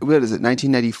 Mm-hmm. What is it,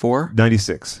 1994?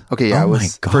 96. Okay, yeah, I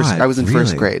was in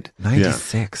first grade.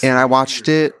 96. And I watched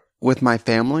it with my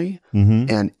family,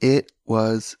 Mm-hmm. and it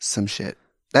was some shit.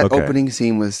 That opening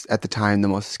scene was, at the time, the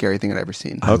most scary thing I'd ever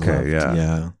seen. Okay,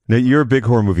 yeah. Now, you're a big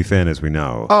horror movie fan, as we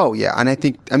know. Oh, yeah, and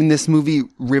I mean, this movie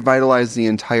revitalized the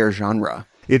entire genre.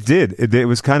 It did. It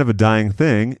was kind of a dying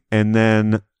thing, and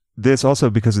then this also,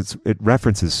 because it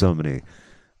references so many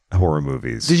horror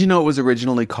movies. Did you know it was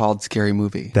originally called Scary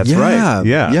Movie? That's right.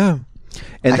 Yeah.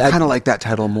 And I kind of like that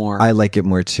title more. I like it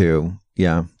more too.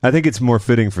 Yeah. I think it's more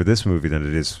fitting for this movie than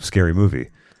it is Scary Movie.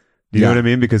 You know what I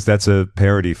mean? Because that's a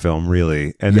parody film,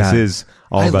 really. And this is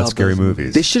all about scary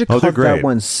movies. They should have called that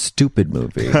one Stupid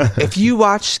Movie. If you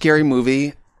watch Scary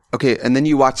Movie, okay, and then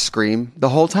you watch Scream, the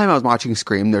whole time I was watching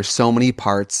Scream, there's so many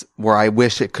parts where I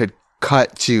wish it could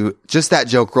cut to just that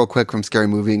joke real quick from Scary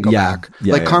Movie and go back.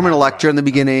 Like Carmen Electra in the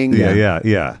beginning.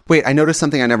 Yeah. Wait, I noticed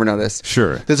something I never noticed.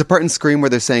 Sure. There's a part in Scream where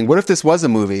they're saying, what if this was a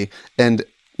movie? And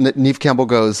Neve Campbell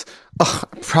goes, oh,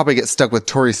 I'd probably get stuck with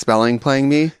Tori Spelling playing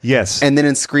me. Yes. And then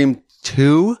in Scream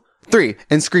 3,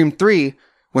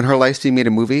 when her life's being made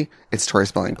a movie, it's Tori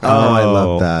Spelling playing her. I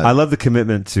love that. I love the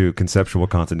commitment to conceptual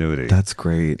continuity. That's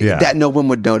great. Yeah. That no one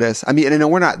would notice. I mean, and I know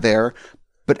we're not there,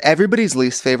 but everybody's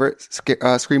least favorite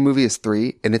Scream movie is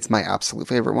 3, and it's my absolute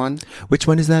favorite one. Which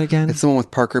one is that again? It's the one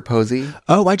with Parker Posey.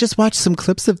 Oh, I just watched some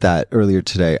clips of that earlier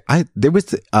today. There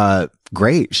was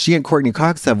great. She and Courtney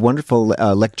Cox have wonderful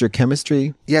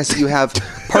electrochemistry. Yes, you have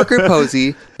Parker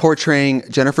Posey portraying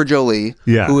Jennifer Jolie,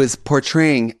 who is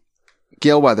portraying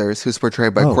Gail Weathers, who's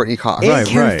portrayed by Courtney Cox. And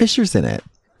Carrie Fisher's in it.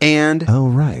 And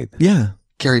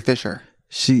Carrie Fisher.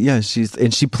 She's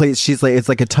like, it's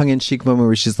like a tongue-in-cheek moment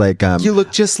where she's like, you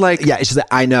look just like, she's like,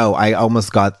 I know, I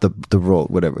almost got the role,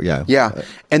 whatever. Yeah.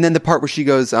 And then the part where she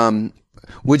goes,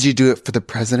 would you do it for the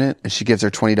president? And she gives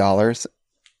her $20.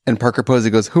 And Parker Posey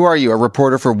goes, who are you? A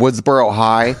reporter for Woodsboro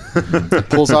High?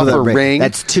 Pulls off her ring.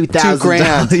 That's $2,000.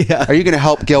 $2,000. Yeah. Are you going to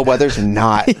help Gail Weathers or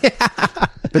not?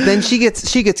 But then she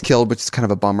gets killed, which is kind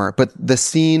of a bummer. But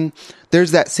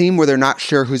there's that scene where they're not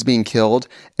sure who's being killed,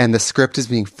 and the script is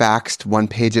being faxed one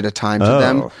page at a time to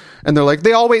them. And they're like,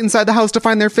 they all wait inside the house to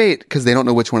find their fate because they don't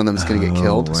know which one of them is going to get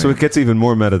killed. Right. So it gets even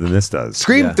more meta than this does.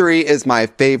 Scream 3 is my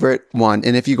favorite one.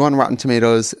 And if you go on Rotten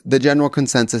Tomatoes, the general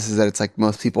consensus is that it's like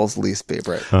most people's least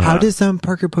favorite. How does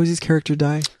Parker Posey's character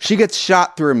die? She gets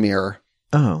shot through a mirror.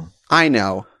 Oh. I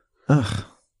know. Ugh.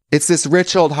 It's this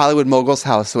rich old Hollywood mogul's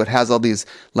house, so it has all these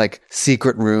like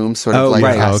secret rooms, sort of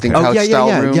casting couch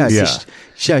style rooms.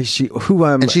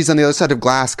 And she's on the other side of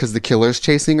glass because the killer's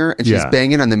chasing her, and she's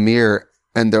banging on the mirror,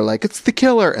 and they're like, "It's the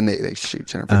killer!" and they shoot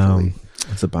Jennifer Tilly.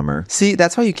 That's a bummer. See,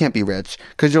 that's why you can't be rich,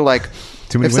 because you're like,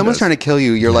 if someone's trying to kill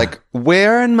you, you're like,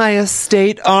 where in my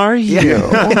estate are you?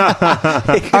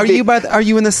 Are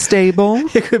you in the stable?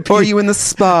 Or are you in the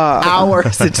spa?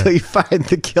 Hours until you find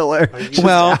the killer.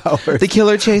 Well, the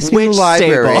killer chased me to the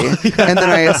library, and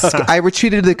then I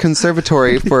retreated to the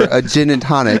conservatory for a gin and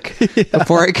tonic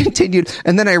before I continued,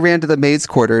 and then I ran to the maid's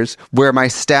quarters where my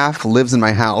staff lives in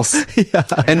my house,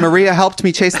 and Maria helped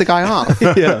me chase the guy off.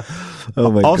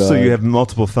 Oh my God. Also, you have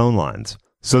multiple phone lines.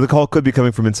 So the call could be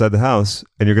coming from inside the house,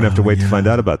 and you're going to have to wait to find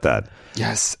out about that.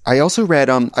 Yes. I also read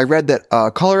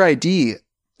that caller ID,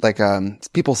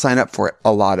 people sign up for it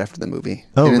a lot after the movie.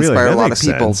 Oh, it really? inspired That a lot of makes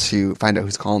people sense. to find out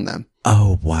who's calling them.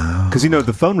 Oh, wow. Because,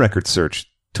 the phone record search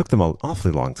took them an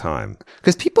awfully long time.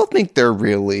 Because people think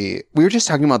we were just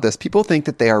talking about this, people think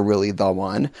that they are really the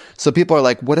one. So people are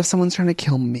like, what if someone's trying to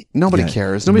kill me? Nobody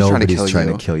cares. Nobody's trying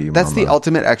to kill you. That's the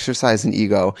ultimate exercise in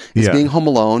ego, is being home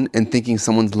alone and thinking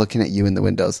someone's looking at you in the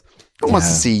windows. No one wants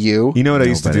to see you. You know what I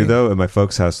used to do, though, at my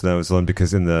folks' house when I was alone?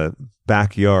 Because in the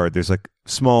backyard, there's like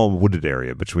small wooded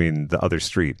area between the other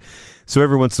street. So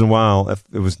every once in a while, if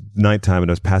it was nighttime and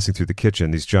I was passing through the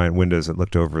kitchen, these giant windows that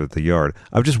looked over the yard,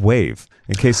 I would just wave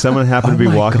in case someone happened to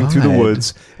be walking through the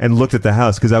woods and looked at the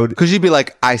house. Because you'd be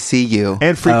like, I see you.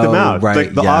 And freak them out. Right,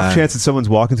 Like the off chance that someone's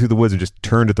walking through the woods and just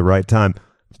turned at the right time.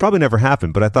 Probably never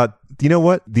happened. But I thought, you know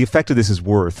what? The effect of this is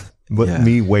worth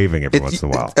me waving every once in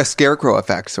a while. A scarecrow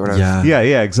effect, sort of.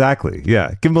 Yeah, exactly.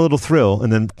 Yeah. Give them a little thrill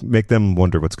and then make them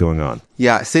wonder what's going on.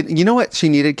 Yeah. So, you know what she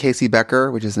needed? Casey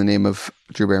Becker, which is the name of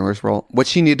Drew Barrymore's role. What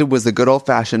she needed was a good old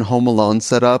fashioned Home Alone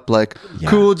setup,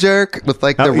 cool jerk with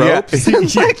the ropes and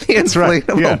the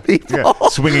inflatable people. Yeah.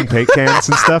 Swinging paint cans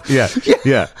and stuff.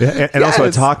 Yeah. And also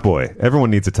a talk boy. Everyone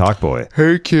needs a talk boy.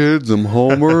 Hey kids, I'm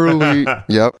home early.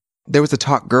 Yep. There was a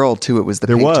talk girl too. It was the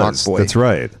pink talk boy. That's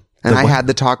right. And I had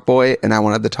the talk boy and I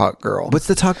wanted the talk girl. What's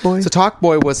the talk boy? So talk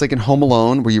boy was like in Home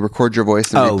Alone where you record your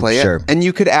voice and replay it. And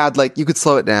you could add you could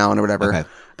slow it down or whatever. Okay.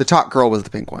 The talk girl was the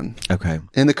pink one. Okay.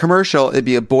 In the commercial, it'd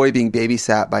be a boy being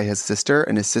babysat by his sister,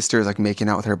 and his sister is making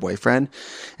out with her boyfriend.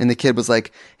 And the kid was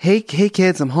like, hey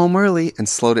kids, I'm home early, and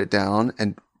slowed it down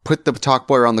and put the talk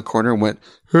boy around the corner and went,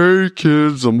 hey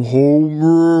kids, I'm home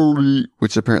early,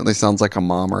 which apparently sounds like a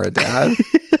mom or a dad.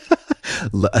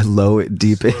 Low,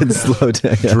 deep, and slow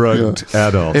down. Drugged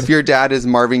adult. If your dad is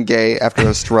Marvin Gaye after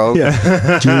a stroke.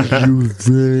 Did you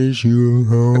finish your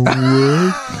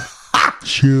homework,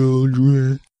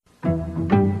 children?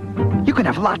 You can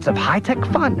have lots of high-tech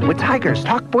fun with Tiger's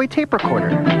Talkboy tape recorder.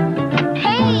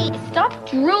 Hey, stop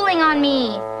drooling on me.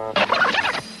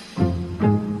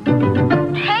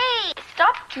 Hey,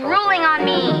 stop drooling on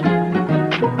me.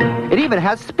 It even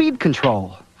has speed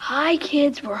control. Hi,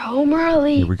 kids. We're home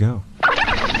early. Here we go.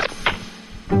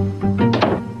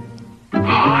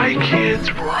 Hi, kids.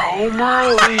 We're home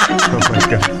early. Oh, my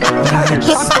God.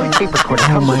 Talkboy tape recorder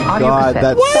comes with audio God,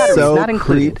 cassette. that's Batteries so not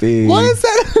included. creepy. What is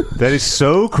that? That is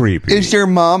so creepy. Is your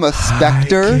mom a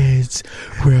specter? Hi, kids,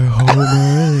 we're home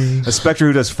early. A specter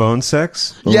who does phone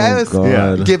sex? Yes. Oh,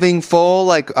 God. Yeah. Giving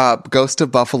full Ghost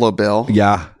of Buffalo Bill.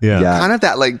 Yeah. Kind of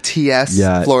that TS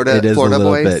Florida it is Florida a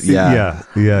little voice. bit, yeah.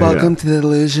 Welcome to the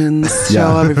Illusions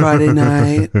show every Friday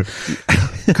night.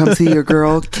 Come see your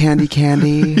girl, Candy.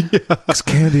 It's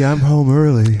Candy, I'm home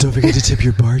early. Don't forget to tip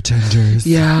your bartenders.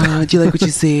 Yeah, do you like what you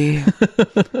see?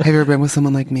 Have you ever been with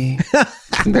someone like me?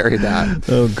 Very that.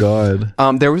 Oh, God.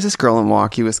 There was this girl in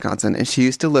Milwaukee, Wisconsin, and she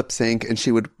used to lip sync, and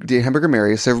she would do Hamburger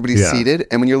Mary's, so everybody's seated.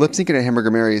 And when you're lip syncing at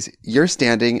Hamburger Mary's, you're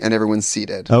standing and everyone's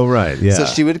seated. Oh, right, yeah. So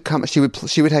she would come, she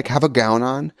would have a gown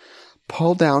on,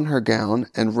 pull down her gown,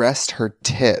 and rest her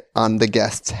tit on the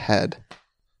guest's head.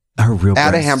 Her real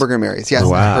At breast. a Hamburger Mary's. Yes,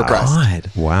 Wow. her breast. God.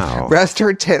 Wow. Rest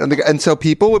her tit on the, and so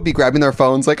people would be grabbing their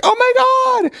phones like, oh my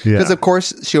God. Yeah. Because of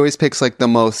course she always picks the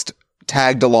most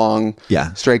tagged along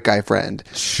straight guy friend.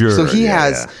 Sure. So he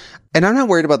has, and I'm not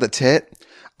worried about the tit.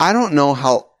 I don't know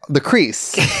how, the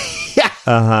crease.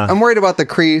 Uh-huh. I'm worried about the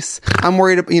crease. I'm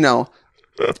worried,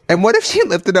 And what if she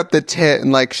lifted up the tit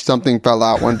and like something fell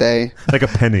out one day? Like a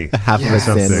penny. Half of a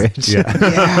sandwich.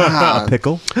 Yeah. A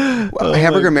pickle. Well,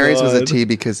 Hamburger Mary's was a tea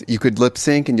because you could lip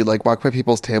sync and you'd like walk by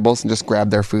people's tables and just grab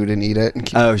their food and eat it. And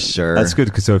Oh, sure. That's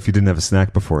good. So if you didn't have a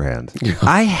snack beforehand.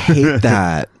 I hate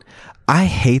that.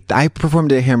 I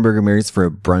performed at Hamburger Mary's for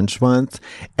a brunch once,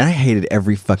 and I hated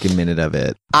every fucking minute of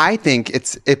it. I think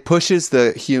it pushes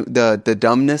the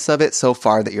dumbness of it so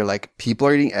far that you're like, people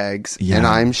are eating eggs and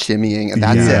I'm shimmying, and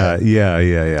that's it.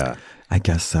 Yeah. I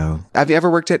guess so. Have you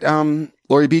ever worked at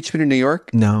Laurie Beachman in New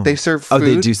York? No. They serve food. Oh,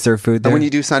 they do serve food there? And when you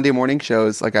do Sunday morning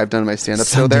shows, like I've done my stand-up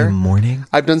show there. Sunday morning?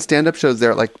 I've done stand-up shows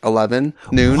there at like 11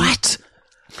 noon. What?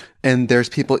 And there's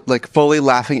people like fully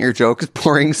laughing at your jokes,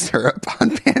 pouring syrup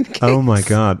on pancakes. Oh my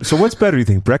God. So what's better, you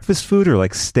think? Breakfast food or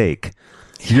like steak?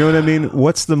 You know what I mean?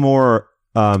 What's the more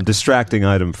distracting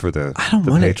item for the I don't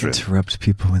the want patron? to interrupt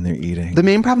people when they're eating. The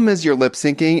main problem is you're lip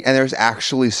syncing and there's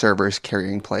actually servers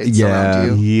carrying plates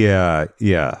around you.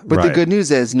 Yeah. But the good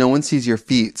news is no one sees your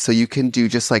feet, so you can do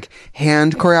just like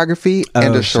hand choreography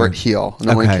and a short heel.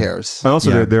 No one cares. And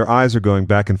also, their eyes are going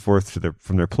back and forth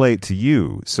from their plate to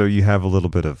you, so you have a little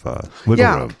bit of wiggle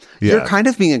room. Yeah, you're kind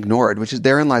of being ignored, which is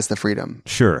therein lies the freedom.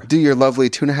 Sure. Do your lovely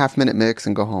 2.5 minute mix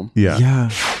and go home. Yeah.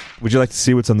 Would you like to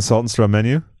see what's on the Salt and Straw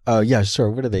menu? Oh, yeah, sure.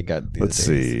 What do they got? Let's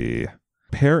see.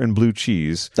 Pear and blue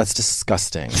cheese. That's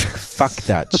disgusting. Fuck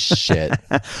that shit.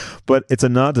 But it's a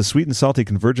nod to sweet and salty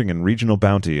converging in regional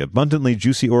bounty. Abundantly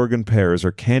juicy Oregon pears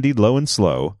are candied low and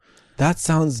slow. That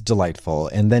sounds delightful.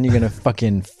 And then you're going to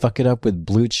fucking fuck it up with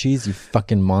blue cheese, you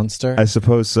fucking monster? I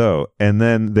suppose so. And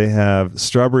then they have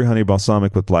strawberry honey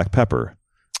balsamic with black pepper.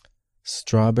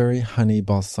 Strawberry honey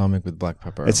balsamic with black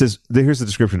pepper. It says, here's the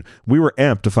description. We were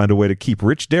amped to find a way to keep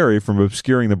rich dairy from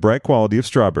obscuring the bright quality of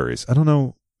strawberries. I don't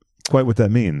know quite what that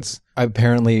means.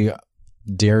 Apparently,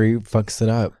 dairy fucks it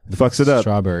up.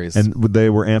 Strawberries. And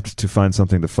they were amped to find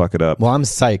something to fuck it up. Well, I'm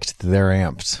psyched that they're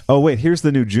amped. Oh, wait, here's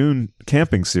the new June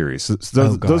camping series. So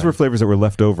those were flavors that were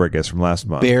left over, I guess, from last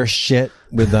month. Bear shit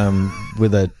with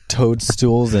a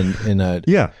toadstools and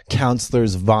a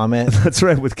counselor's vomit. That's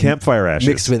right, with campfire ashes.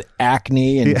 Mixed with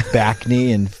acne and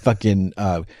bacne and fucking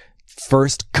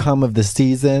first cum of the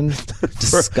season.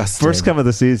 Disgusting. First cum of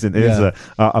the season is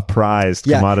a prized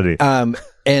commodity.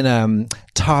 And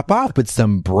top off with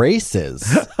some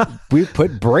braces. We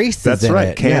put braces That's in right.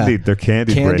 it. Candied. They're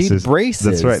candied braces.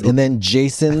 That's right. And then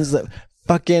Jason's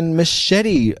fucking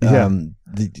machete.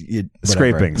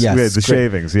 Scrapings. The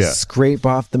shavings. Yeah. Scrape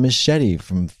off the machete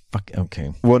from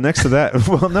okay. Well, next to that,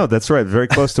 well, no, that's right. Very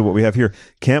close to what we have here.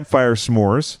 Campfire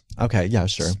s'mores. Okay. Yeah,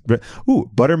 sure.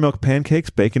 Ooh, buttermilk pancakes,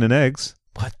 bacon and eggs.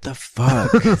 What the fuck?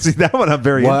 See, that one I'm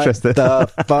very interested.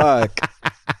 What the fuck?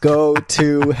 Go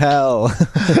to hell.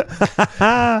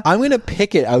 I'm going to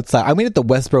pick it outside. I'm going to at the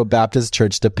Westboro Baptist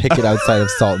Church to pick it outside of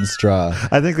Salt and Straw.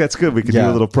 I think that's good. We could do a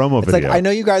little promo video. Like, I know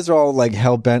you guys are all like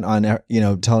hell bent on,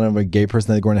 telling every gay person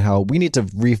that they're going to hell. We need to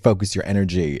refocus your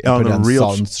energy and put it on real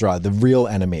Salt and Straw, the real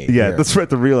enemy. Yeah, here. That's right.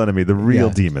 The real enemy, the real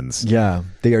demons. Yeah,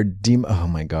 they are Oh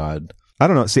my God. I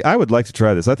don't know. See, I would like to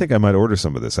try this. I think I might order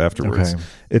some of this afterwards. Okay.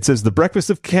 It says the breakfast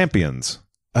of Campions.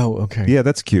 Oh, okay. Yeah,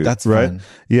 that's cute. That's right. fun.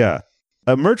 Yeah.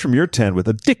 Emerge from your tent with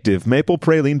addictive maple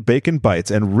praline bacon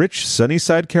bites and rich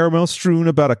Sunnyside caramel strewn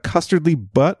about a custardly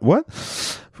butt. What?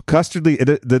 Custardly.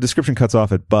 The description cuts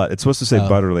off at butt. It's supposed to say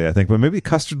butterly, I think, but maybe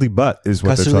custardly butt is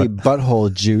what custardly they're talking.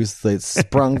 Butthole juice that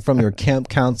sprung from your camp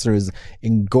counselor's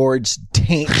engorged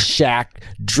taint shack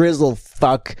drizzle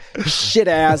fuck shit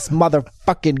ass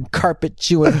motherfucking carpet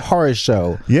chewing horror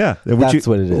show. Yeah, that's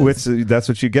what it is. That's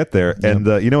what you get there. Yep.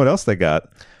 And you know what else they got?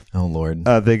 Oh Lord,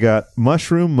 they got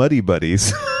mushroom muddy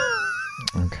buddies.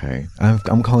 Okay,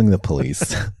 I'm calling the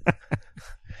police.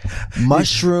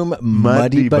 Mushroom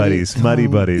muddy buddies. Muddy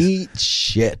buddies. Eat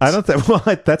shit. I don't think. Well,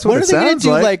 that's what it sounds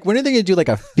like. When are they going to do like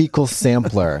a fecal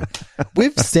sampler?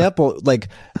 We've sampled like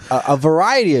a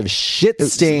variety of shit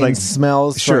stained like,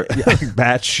 smells. Sure,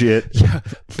 bat shit. Yeah,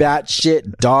 bat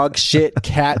shit, dog shit,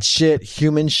 cat shit,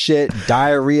 human shit,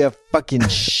 diarrhea, fucking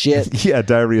shit. Yeah,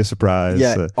 diarrhea surprise.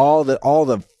 Yeah, all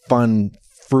the fun,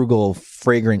 frugal,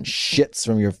 fragrant shits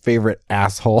from your favorite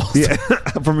assholes. Yeah,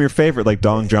 from your favorite, like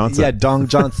Dong Johnson. Yeah, Dong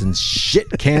Johnson's shit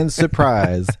can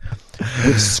surprise.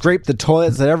 Which scrape the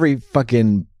toilets at every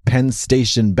fucking Penn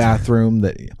Station bathroom.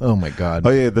 Oh my God. Oh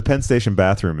yeah, the Penn Station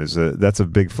bathroom that's a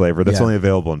big flavor. That's only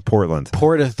available in Portland.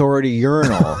 Port Authority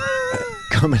urinal.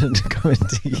 Coming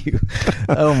to you.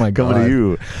 Oh my God. Coming to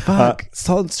you. Fuck.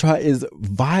 Salt and Straw is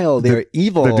vile. They're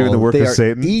evil. They're doing the work of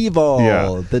Satan. Evil.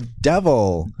 Yeah. The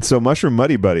devil. So Mushroom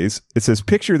Muddy Buddies, it says,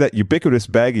 picture that ubiquitous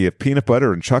baggie of peanut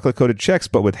butter and chocolate-coated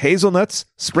Chex, but with hazelnuts.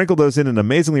 Sprinkle those in an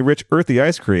amazingly rich, earthy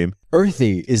ice cream.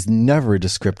 Earthy is never a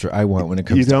descriptor I want when it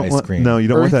comes to ice cream. No, you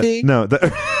don't earthy? want that.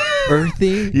 No.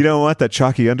 Earthy? You don't want that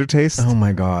chalky undertaste? Oh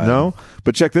my God. No?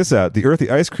 But check this out. The earthy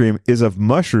ice cream is of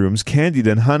mushrooms candied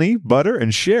in honey, butter,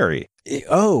 and sherry.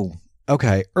 Oh,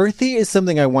 okay. Earthy is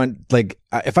something I want, like,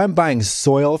 if I'm buying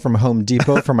soil from Home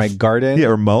Depot for my garden. Yeah,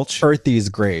 or mulch. Earthy is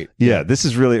great. Yeah, this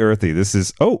is really earthy. This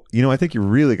is, I think you're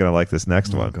really going to like this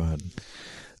next one. Oh, God.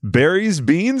 Berries,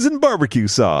 beans, and barbecue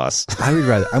sauce. I would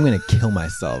rather, I'm going to kill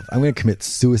myself. I'm going to commit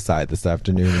suicide this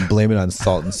afternoon and blame it on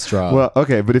Salt and Straw. Well,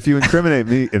 okay, but if you incriminate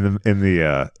me in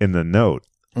the note.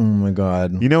 Oh my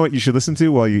God. You know what you should listen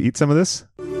to while you eat some of this?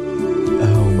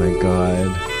 Oh my God.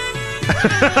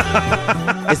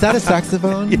 Is that a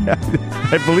saxophone? Yeah,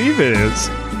 I believe it is.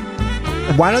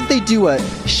 Why don't they do a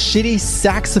shitty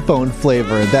saxophone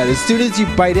flavor that as soon as you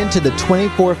bite into the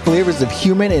 24 flavors of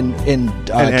human and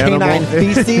canine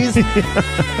feces,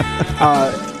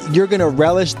 you're going to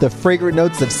relish the fragrant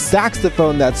notes of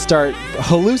saxophone that start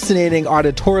hallucinating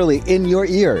auditorily in your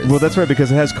ears. Well, that's right, because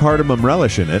it has cardamom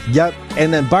relish in it. Yep.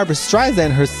 And then Barbra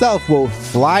Streisand herself will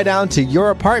fly down to your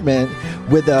apartment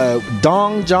with a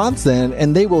Dong Johnson,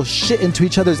 and they will shit into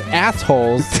each other's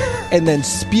assholes and then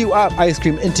spew up ice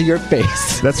cream into your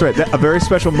face. That's right. A very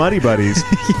special Muddy Buddies.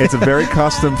 Yeah. It's a very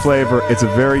custom flavor. It's a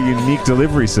very unique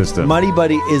delivery system. Muddy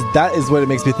Buddy is what it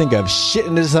makes me think of. Shit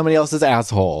into somebody else's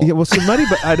asshole. Yeah, well, so Muddy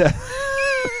Buddy...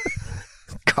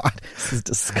 God, this is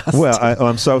disgusting. Well,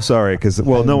 I'm so sorry because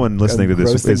no one listening to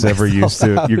this is ever used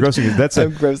to. You're grossing.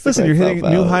 Listen, you're hitting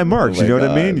new high marks. You know what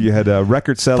I mean? You had a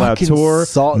record sellout tour.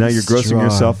 Now you're grossing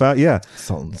yourself out. Yeah.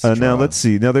 Now let's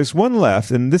see. Now there's one left,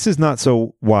 and this is not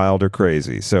so wild or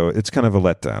crazy, so it's kind of a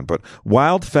letdown. But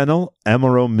wild fennel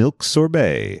Amaro milk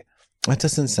sorbet. That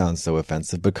doesn't sound so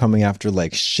offensive, but coming after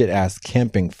like shit ass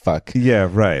camping fuck. Yeah,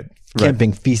 right.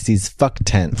 Camping feces fuck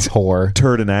tent whore.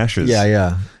 Turd and ashes.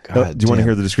 Yeah. Do you want to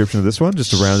hear the description of this one,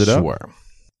 just to round it up? Sure.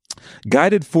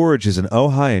 Guided forages in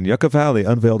Ojai and Yucca Valley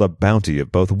unveiled a bounty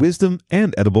of both wisdom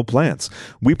and edible plants.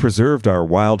 We preserved our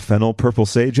wild fennel, purple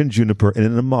sage, and juniper in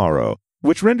an Amaro,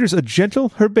 which renders a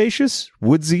gentle, herbaceous,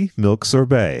 woodsy milk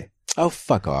sorbet. Oh,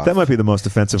 fuck off. That might be the most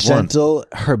offensive one. Gentle,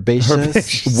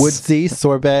 herbaceous, woodsy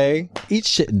sorbet. Eat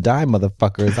shit and die,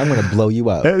 motherfuckers. I'm going to blow you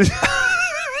up.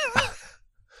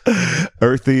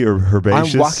 Earthy or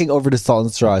herbaceous. I'm walking over to Salt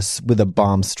and Straw with a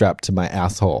bomb strapped to my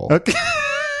asshole. Okay.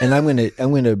 And I'm gonna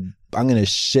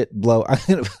shit blow.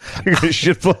 You're gonna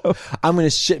shit blow. I'm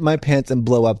gonna shit my pants and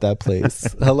blow up that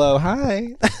place. Hello,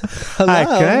 hi. Hello. Hi,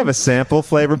 can I have a sample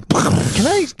flavor? Can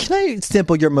I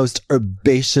sample your most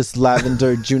herbaceous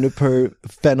lavender, juniper,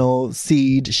 fennel,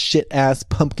 seed, shit ass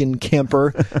pumpkin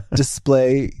camper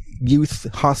display?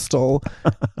 Youth hostel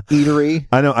eatery.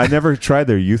 I know. I never tried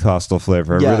their youth hostel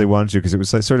flavor. I really wanted to because it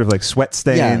was like, sort of like sweat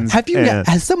stains. Yeah.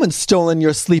 Has someone stolen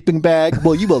your sleeping bag?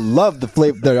 Well, you will love the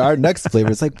flavor. Our next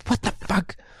flavor is like, what the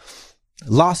fuck?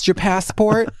 Lost your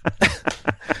passport?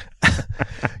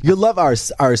 You'll love our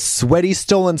sweaty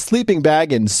stolen sleeping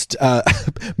bag and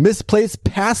misplaced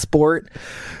passport.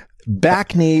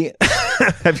 Back knee.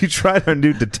 Have you tried our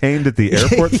new detained at the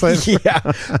airport flavor?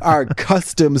 Yeah. Our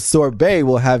custom sorbet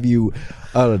will have you,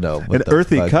 I don't know. An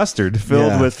earthy custard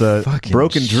filled with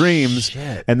broken dreams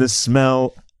and the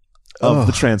smell of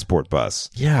the transport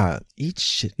bus. Yeah. Eat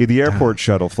shit. Yeah, the airport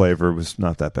shuttle flavor was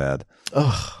not that bad.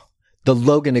 Ugh. The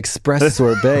Logan Express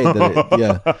sorbet.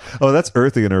 Oh, that's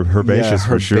earthy and herbaceous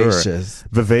for sure.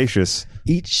 Vivacious.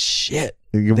 Eat shit.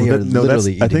 I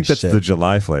think that's the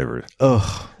July flavor.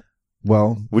 Ugh.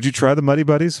 Well, would you try the Muddy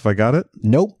Buddies if I got it?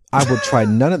 Nope. I will try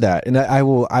none of that, and I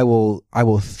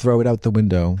will throw it out the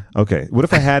window. Okay. What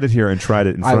if I had it here and tried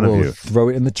it in front of you? I will throw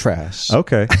it in the trash.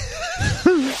 Okay.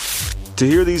 To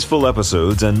hear these full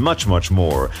episodes and much, much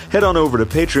more, head on over to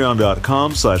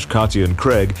patreon.com/Katya and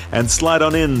Craig and slide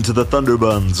on in to the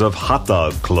Thunderbuns of Hot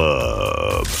Dog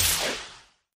Club.